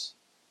for us.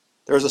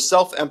 There is a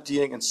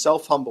self-emptying and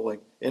self-humbling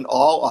in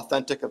all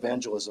authentic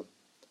evangelism.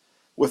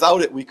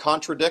 Without it, we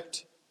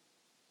contradict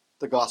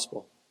the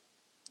gospel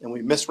and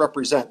we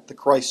misrepresent the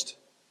Christ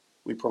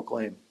we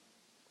proclaim.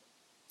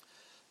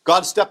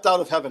 God stepped out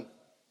of heaven,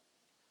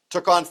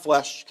 took on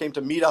flesh, came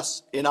to meet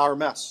us in our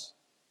mess.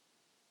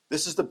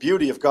 This is the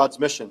beauty of God's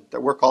mission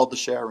that we're called to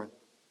share in.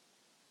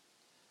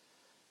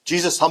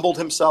 Jesus humbled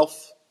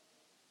himself,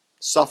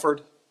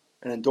 suffered,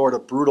 and endured a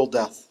brutal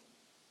death.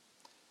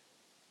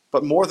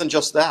 But more than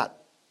just that,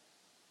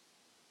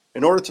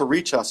 in order to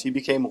reach us, he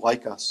became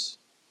like us.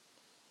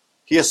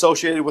 He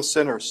associated with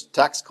sinners,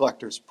 tax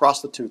collectors,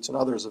 prostitutes, and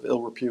others of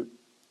ill repute.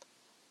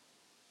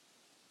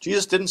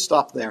 Jesus didn't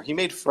stop there. He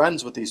made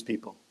friends with these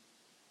people.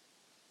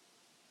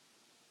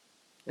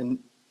 And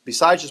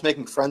besides just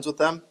making friends with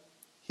them,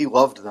 he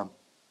loved them.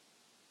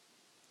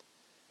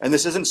 And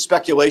this isn't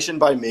speculation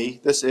by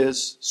me. This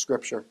is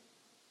Scripture.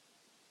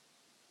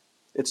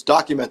 It's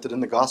documented in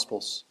the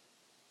Gospels.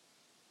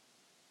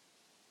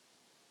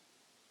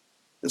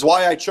 It's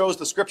why I chose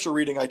the Scripture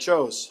reading I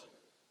chose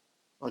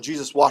on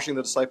Jesus washing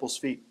the disciples'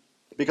 feet.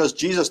 Because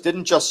Jesus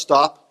didn't just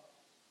stop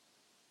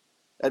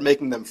at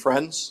making them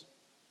friends.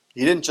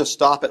 He didn't just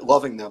stop at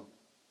loving them.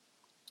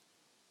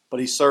 But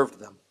he served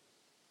them.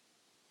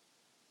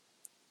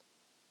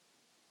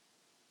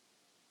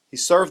 He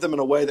served them in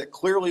a way that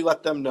clearly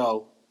let them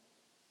know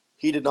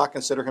he did not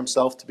consider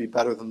himself to be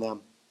better than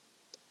them.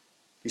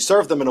 He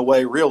served them in a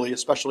way, really,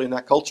 especially in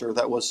that culture,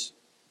 that was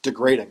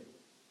degrading.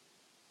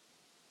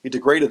 He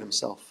degraded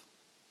himself.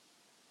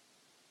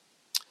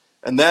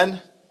 And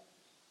then,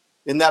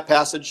 in that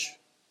passage,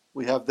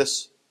 we have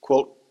this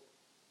quote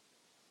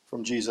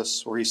from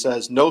Jesus where he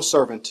says, "No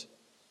servant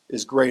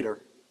is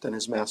greater than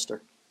his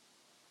master."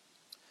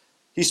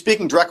 He's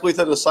speaking directly to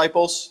the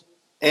disciples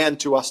and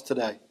to us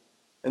today.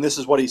 And this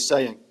is what he's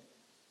saying.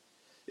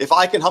 If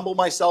I can humble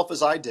myself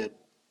as I did,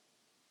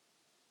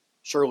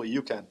 surely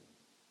you can.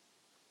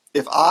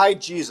 If I,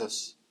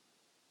 Jesus,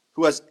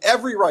 who has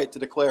every right to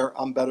declare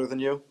I'm better than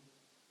you,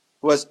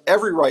 who has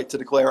every right to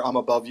declare I'm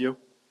above you,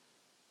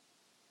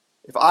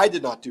 if I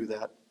did not do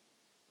that,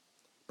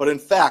 but in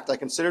fact I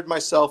considered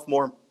myself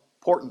more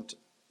important,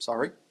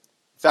 in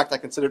fact I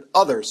considered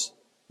others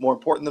more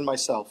important than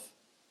myself,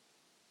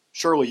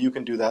 surely you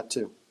can do that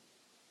too.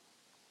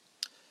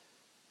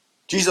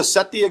 Jesus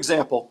set the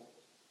example,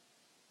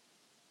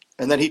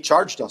 and then he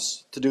charged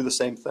us to do the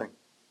same thing.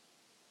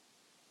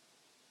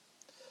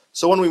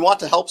 So when we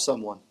want to help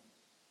someone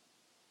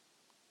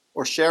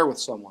or share with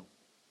someone,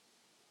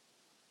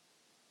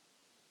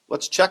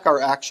 let's check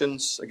our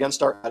actions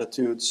against our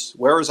attitudes.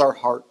 Where is our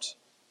heart?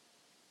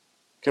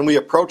 Can we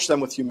approach them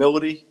with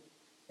humility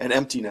and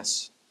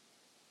emptiness?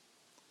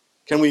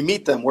 Can we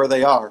meet them where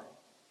they are?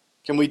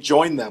 Can we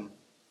join them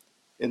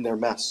in their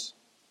mess?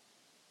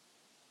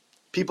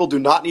 People do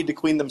not need to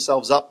clean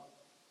themselves up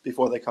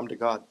before they come to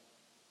God.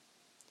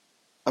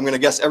 I'm going to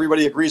guess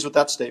everybody agrees with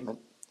that statement.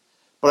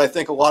 But I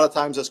think a lot of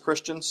times as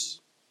Christians,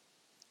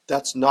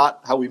 that's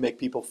not how we make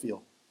people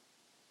feel.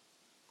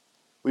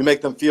 We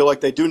make them feel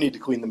like they do need to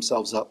clean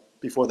themselves up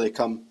before they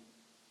come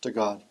to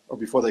God, or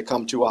before they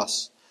come to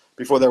us,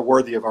 before they're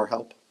worthy of our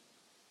help.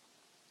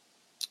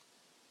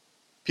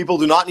 People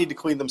do not need to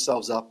clean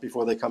themselves up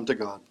before they come to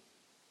God.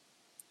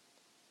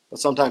 But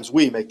sometimes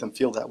we make them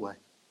feel that way.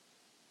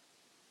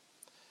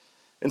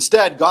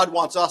 Instead, God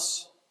wants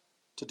us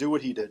to do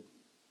what he did.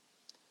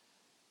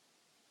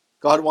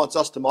 God wants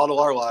us to model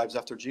our lives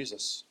after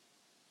Jesus.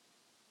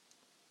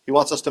 He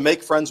wants us to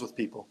make friends with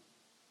people.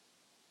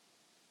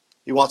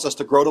 He wants us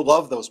to grow to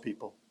love those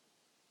people.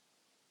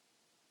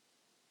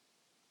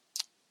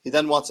 He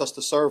then wants us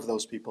to serve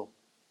those people.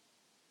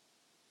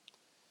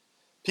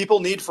 People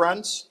need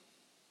friends.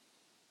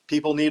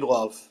 People need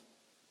love.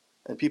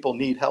 And people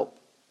need help.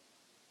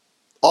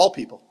 All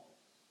people.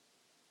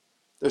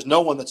 There's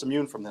no one that's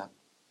immune from that.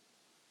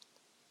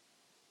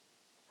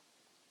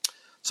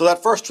 So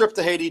that first trip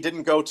to Haiti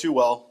didn't go too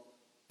well,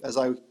 as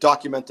I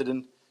documented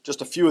in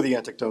just a few of the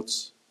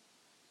anecdotes.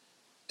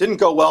 Didn't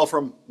go well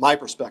from my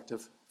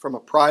perspective, from a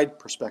pride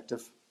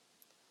perspective.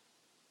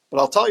 But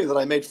I'll tell you that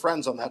I made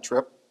friends on that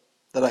trip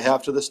that I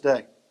have to this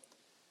day.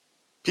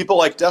 People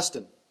like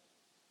Destin.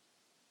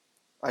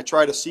 I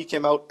try to seek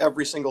him out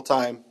every single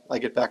time I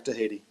get back to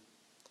Haiti,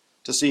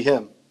 to see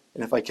him,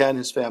 and if I can,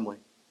 his family.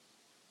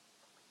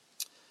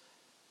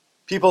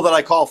 People that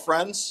I call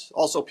friends,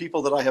 also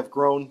people that I have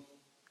grown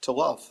to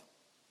love.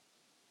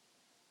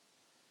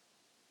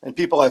 And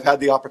people I've had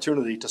the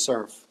opportunity to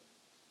serve.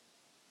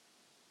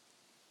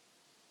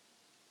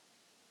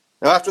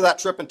 Now, after that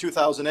trip in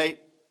 2008,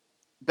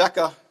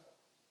 Becca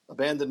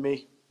abandoned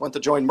me, went to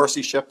join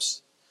Mercy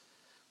Ships,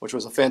 which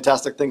was a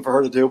fantastic thing for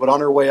her to do. But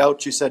on her way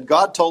out, she said,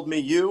 God told me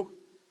you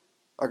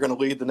are going to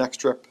lead the next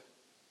trip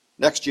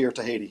next year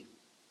to Haiti.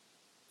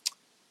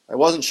 I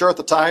wasn't sure at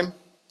the time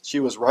she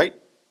was right,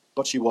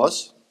 but she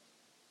was.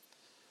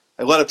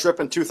 I led a trip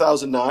in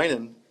 2009,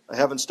 and I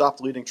haven't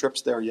stopped leading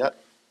trips there yet.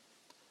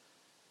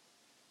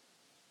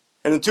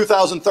 And in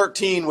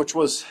 2013, which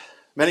was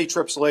many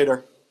trips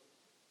later,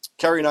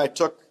 Carrie and I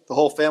took the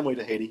whole family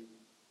to Haiti,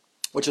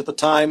 which at the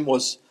time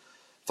was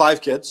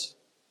 5 kids.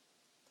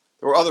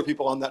 There were other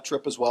people on that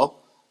trip as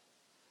well.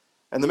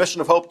 And the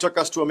Mission of Hope took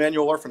us to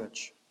Emmanuel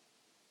Orphanage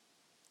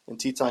in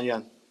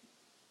Titanyen.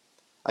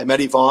 I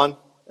met Yvonne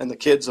and the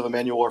kids of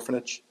Emmanuel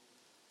Orphanage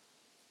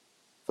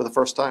for the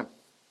first time.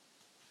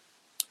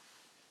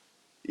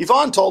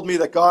 Yvonne told me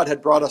that God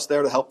had brought us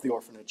there to help the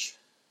orphanage,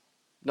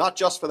 not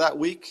just for that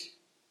week,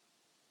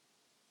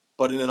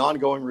 but in an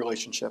ongoing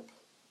relationship,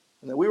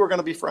 and that we were going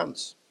to be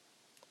friends.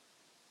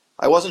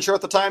 I wasn't sure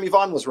at the time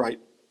Yvonne was right,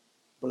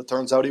 but it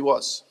turns out he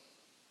was.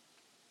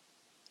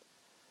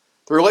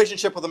 The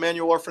relationship with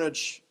Emmanuel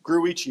Orphanage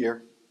grew each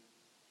year,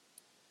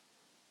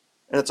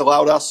 and it's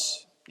allowed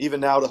us,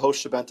 even now, to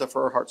host Shabenta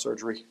for her heart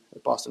surgery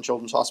at Boston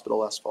Children's Hospital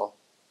last fall.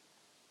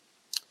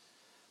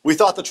 We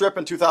thought the trip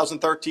in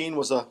 2013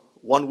 was a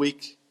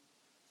 1-week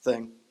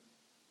thing.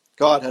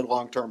 God had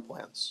long-term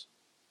plans.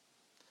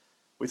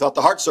 We thought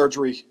the heart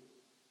surgery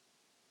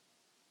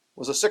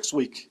was a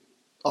 6-week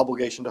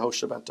obligation to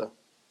host Shabenta.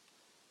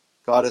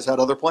 God has had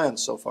other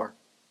plans so far.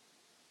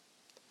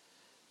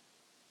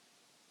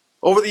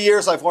 Over the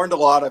years, I've learned a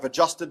lot. I've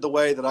adjusted the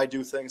way that I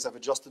do things. I've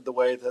adjusted the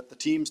way that the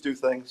teams do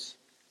things.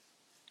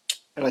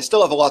 And I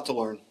still have a lot to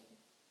learn.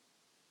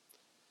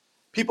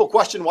 People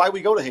question why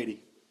we go to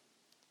Haiti.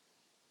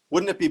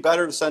 Wouldn't it be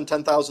better to send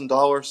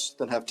 $10,000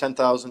 than have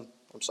 10,000,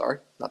 I'm sorry,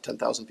 not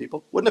 10,000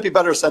 people. Wouldn't it be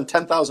better to send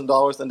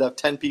 $10,000 than to have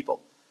 10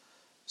 people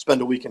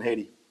spend a week in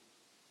Haiti?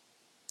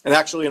 And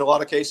actually, in a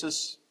lot of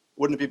cases,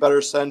 wouldn't it be better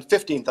to send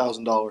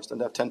 $15,000 than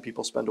to have 10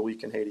 people spend a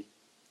week in Haiti,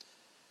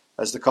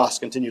 as the costs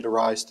continue to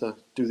rise to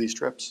do these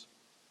trips?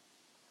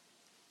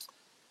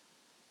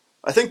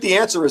 I think the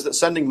answer is that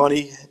sending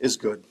money is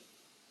good,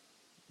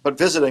 but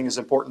visiting is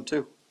important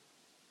too.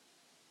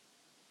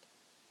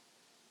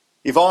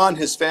 Yvonne,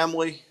 his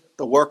family,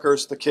 the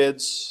workers, the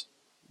kids,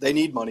 they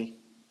need money,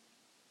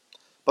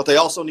 but they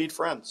also need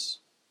friends.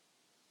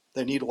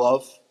 They need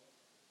love.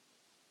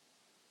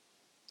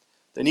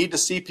 They need to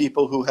see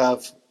people who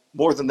have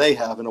more than they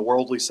have in a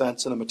worldly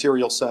sense, in a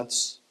material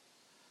sense.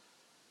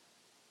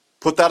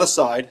 Put that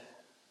aside,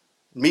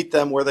 meet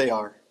them where they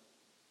are,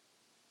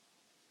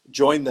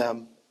 join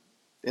them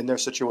in their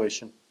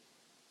situation,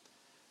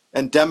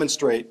 and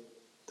demonstrate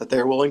that they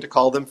are willing to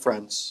call them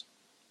friends,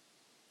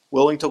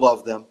 willing to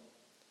love them,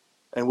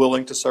 and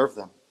willing to serve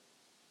them.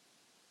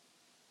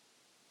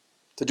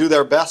 To do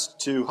their best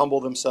to humble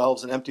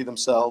themselves and empty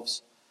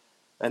themselves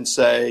and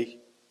say,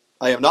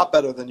 I am not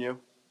better than you.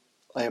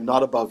 I am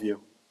not above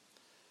you.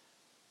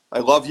 I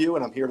love you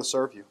and I'm here to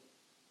serve you.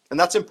 And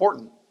that's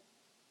important.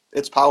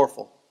 It's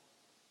powerful.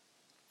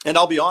 And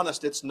I'll be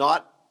honest, it's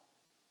not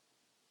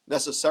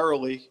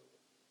necessarily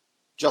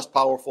just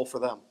powerful for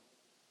them.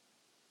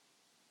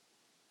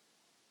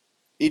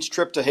 Each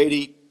trip to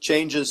Haiti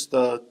changes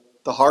the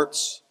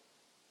hearts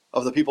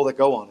of the people that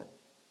go on it.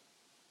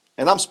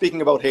 And I'm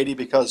speaking about Haiti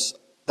because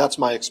that's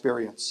my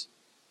experience.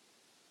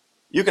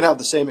 You can have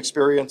the same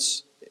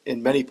experience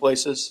in many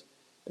places,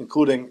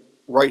 including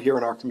right here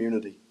in our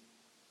community.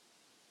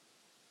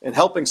 And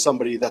helping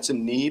somebody that's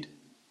in need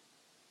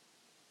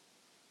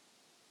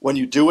when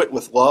you do it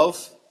with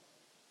love,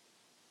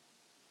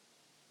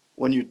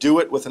 when you do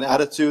it with an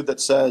attitude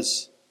that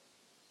says,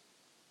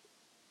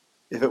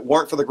 if it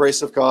weren't for the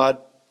grace of God,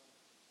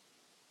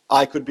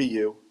 I could be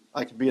you.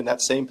 I could be in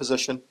that same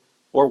position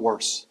or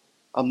worse.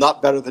 I'm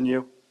not better than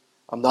you.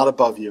 I'm not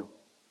above you.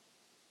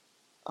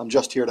 I'm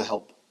just here to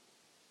help.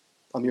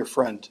 I'm your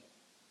friend.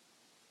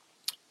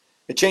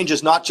 It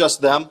changes not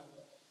just them,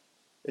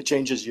 it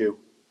changes you.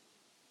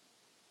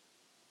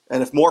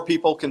 And if more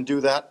people can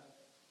do that,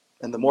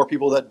 and the more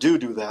people that do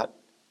that,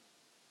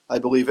 I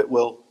believe it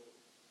will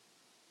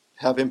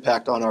have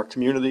impact on our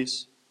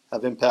communities,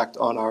 have impact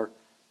on our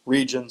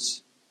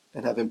regions,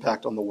 and have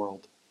impact on the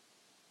world.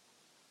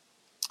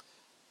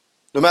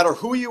 No matter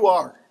who you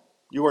are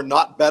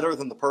not better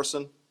than the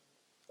person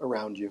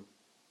around you.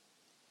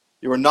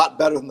 You are not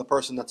better than the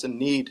person that's in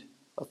need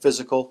of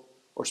physical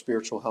or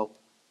spiritual help.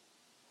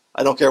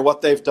 I don't care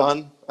what they've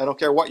done. I don't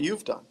care what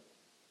you've done.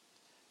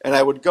 And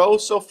I would go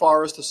so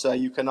far as to say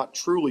you cannot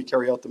truly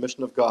carry out the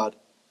mission of God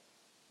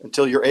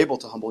until you're able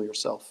to humble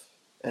yourself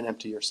and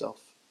empty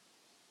yourself.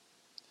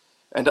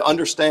 And to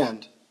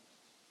understand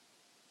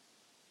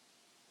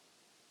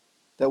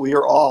that we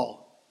are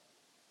all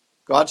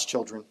God's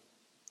children,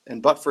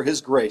 and but for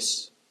his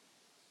grace,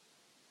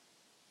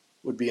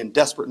 would be in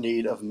desperate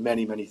need of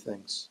many, many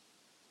things.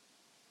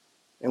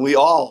 And we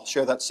all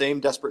share that same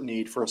desperate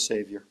need for a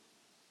Savior.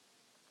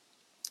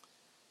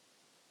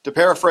 To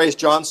paraphrase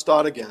John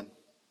Stott again,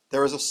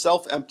 there is a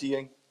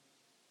self-emptying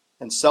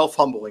and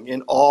self-humbling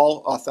in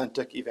all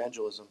authentic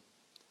evangelism.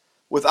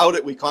 Without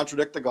it, we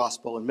contradict the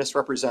gospel and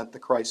misrepresent the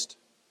Christ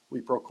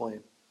we proclaim.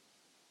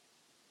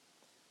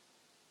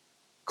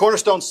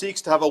 Cornerstone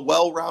seeks to have a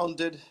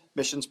well-rounded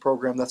missions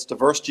program that's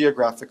diverse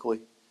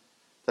geographically,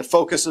 that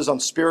focuses on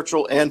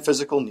spiritual and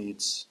physical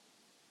needs,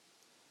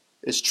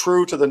 is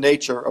true to the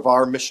nature of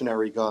our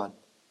missionary God.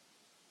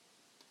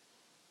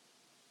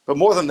 But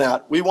more than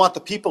that, we want the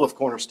people of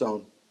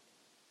Cornerstone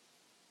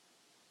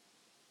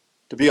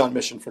to be on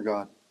mission for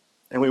God.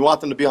 And we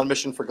want them to be on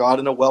mission for God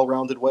in a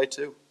well-rounded way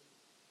too.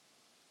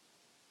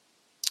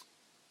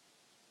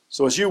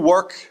 So as you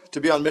work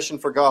to be on mission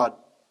for God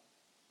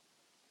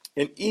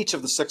in each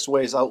of the 6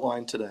 ways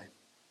outlined today,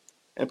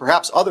 and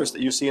perhaps others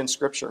that you see in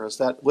Scripture, as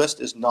that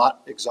list is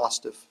not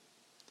exhaustive.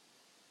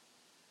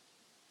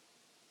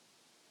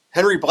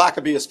 Henry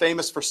Blackaby is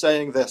famous for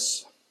saying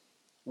this: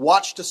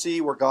 watch to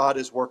see where God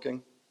is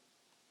working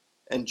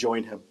and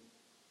join him.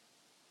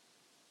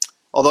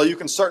 Although you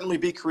can certainly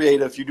be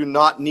creative, you do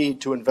not need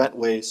to invent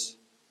ways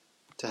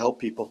to help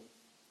people.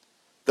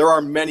 There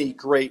are many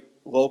great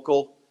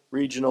local,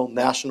 regional,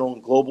 national,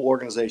 and global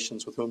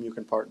organizations with whom you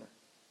can partner.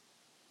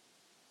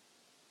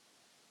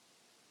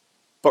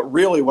 But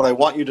really what I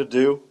want you to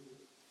do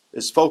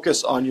is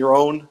focus on your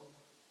own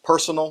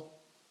personal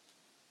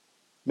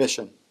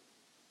mission.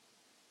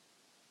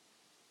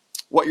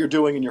 What you're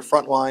doing in your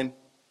front line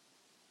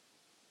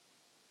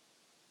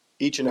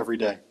each and every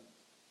day.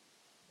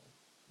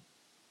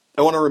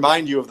 I want to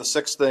remind you of the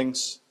 6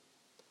 things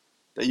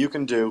that you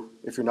can do,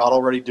 if you're not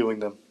already doing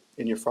them,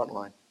 in your front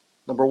line.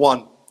 Number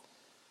 1,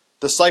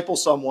 disciple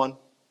someone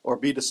or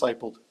be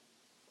discipled.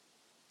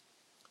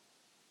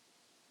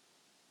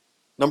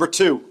 Number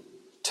 2,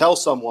 tell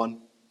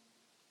someone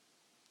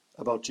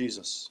about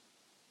Jesus.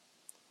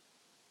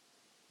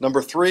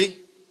 Number 3,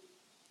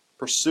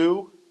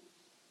 pursue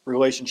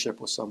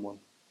relationship with someone.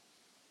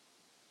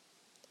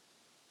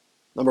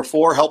 Number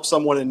 4, help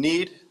someone in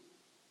need.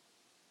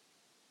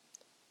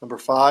 Number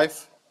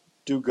 5,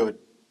 do good.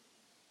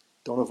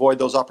 Don't avoid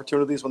those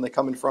opportunities when they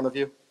come in front of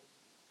you.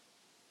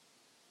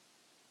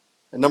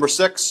 And number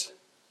 6,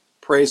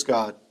 praise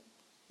God.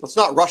 Let's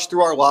not rush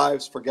through our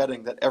lives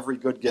forgetting that every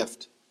good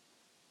gift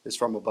is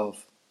from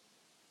above.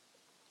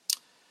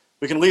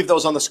 We can leave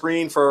those on the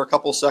screen for a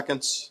couple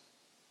seconds.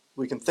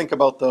 We can think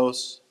about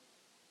those.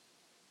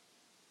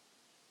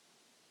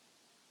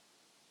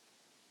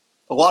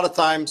 A lot of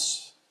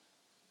times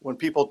when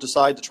people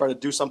decide to try to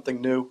do something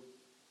new,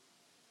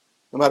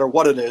 no matter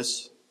what it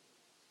is,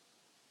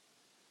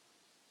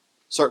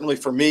 certainly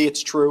for me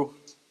it's true,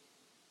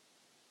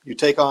 you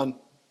take on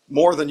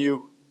more than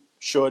you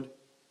should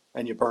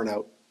and you burn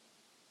out.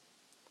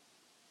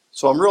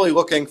 So I'm really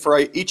looking for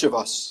each of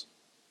us,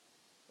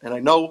 and I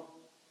know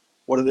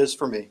what it is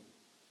for me.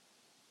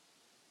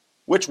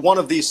 Which one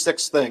of these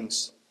 6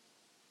 things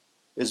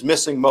is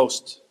missing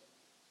most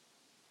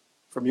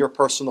from your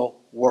personal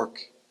work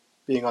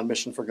being on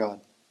mission for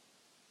God?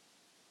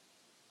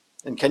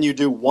 And can you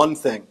do one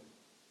thing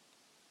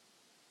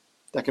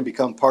that can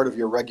become part of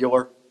your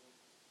regular,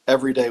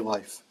 everyday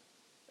life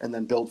and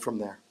then build from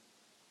there?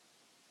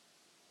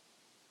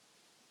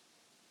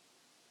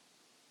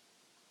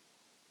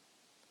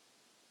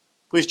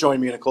 Please join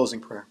me in a closing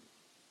prayer.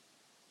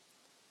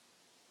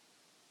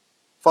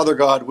 Father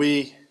God,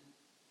 we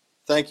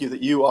thank you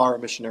that you are a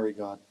missionary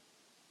God.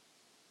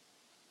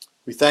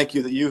 We thank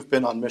you that you've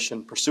been on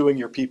mission pursuing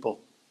your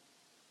people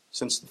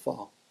since the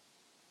fall.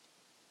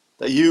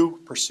 That you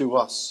pursue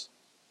us.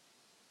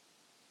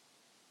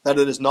 That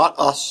it is not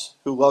us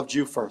who loved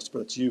you first, but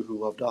it's you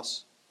who loved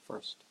us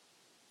first.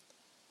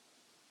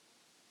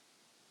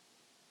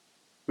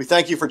 We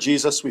thank you for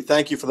Jesus. We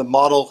thank you for the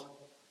model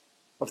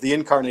of the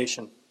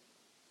incarnation.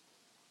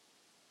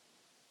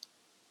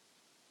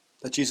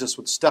 That Jesus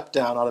would step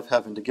down out of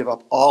heaven to give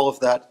up all of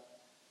that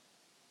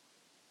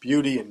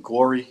beauty and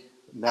glory,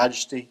 and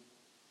majesty,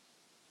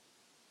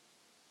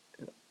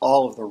 and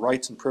all of the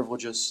rights and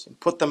privileges, and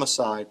put them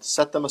aside,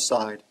 set them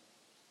aside,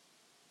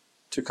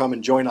 to come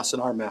and join us in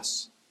our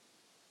mess.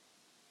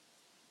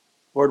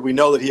 Lord, we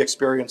know that he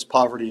experienced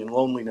poverty and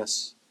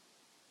loneliness.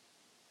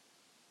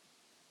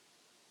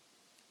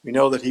 We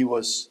know that he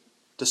was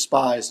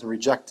despised and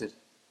rejected.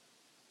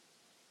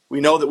 We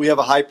know that we have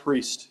a high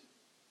priest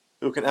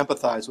who can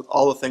empathize with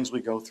all the things we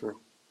go through,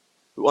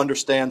 who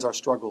understands our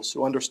struggles,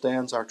 who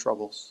understands our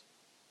troubles.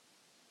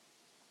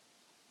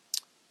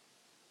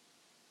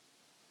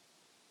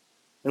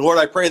 And Lord,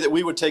 I pray that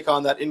we would take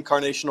on that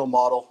incarnational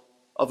model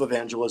of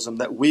evangelism,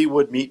 that we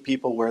would meet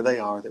people where they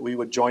are, that we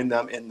would join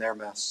them in their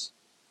mess.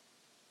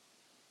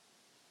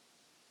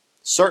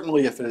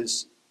 Certainly, if it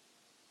is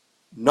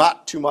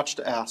not too much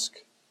to ask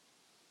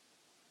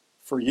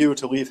for you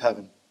to leave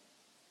heaven,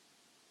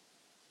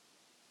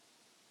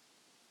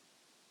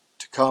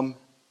 to come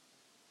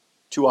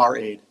to our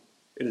aid,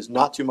 it is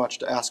not too much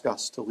to ask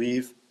us to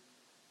leave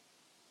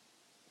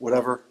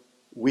whatever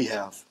we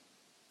have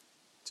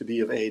to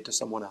be of aid to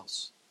someone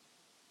else.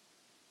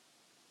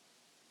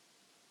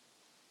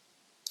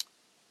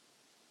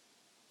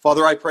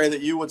 Father, I pray that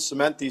you would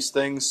cement these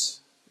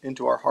things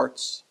into our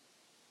hearts,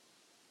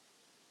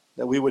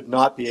 that we would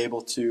not be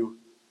able to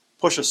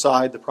push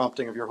aside the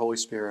prompting of your Holy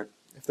Spirit.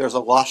 If there's a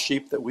lost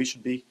sheep that we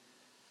should be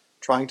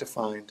trying to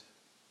find,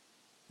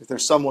 if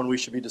there's someone we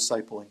should be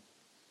discipling,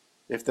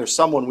 if there's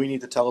someone we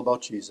need to tell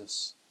about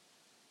Jesus,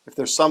 if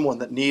there's someone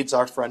that needs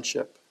our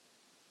friendship,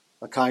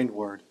 a kind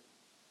word,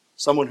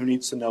 someone who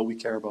needs to know we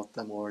care about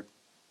them, Lord,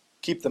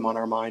 keep them on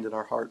our mind and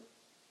our heart.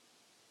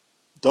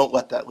 Don't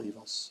let that leave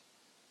us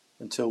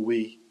until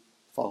we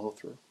follow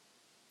through.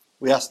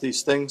 We ask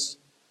these things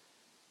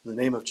in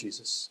the name of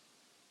Jesus.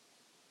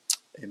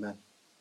 Amen.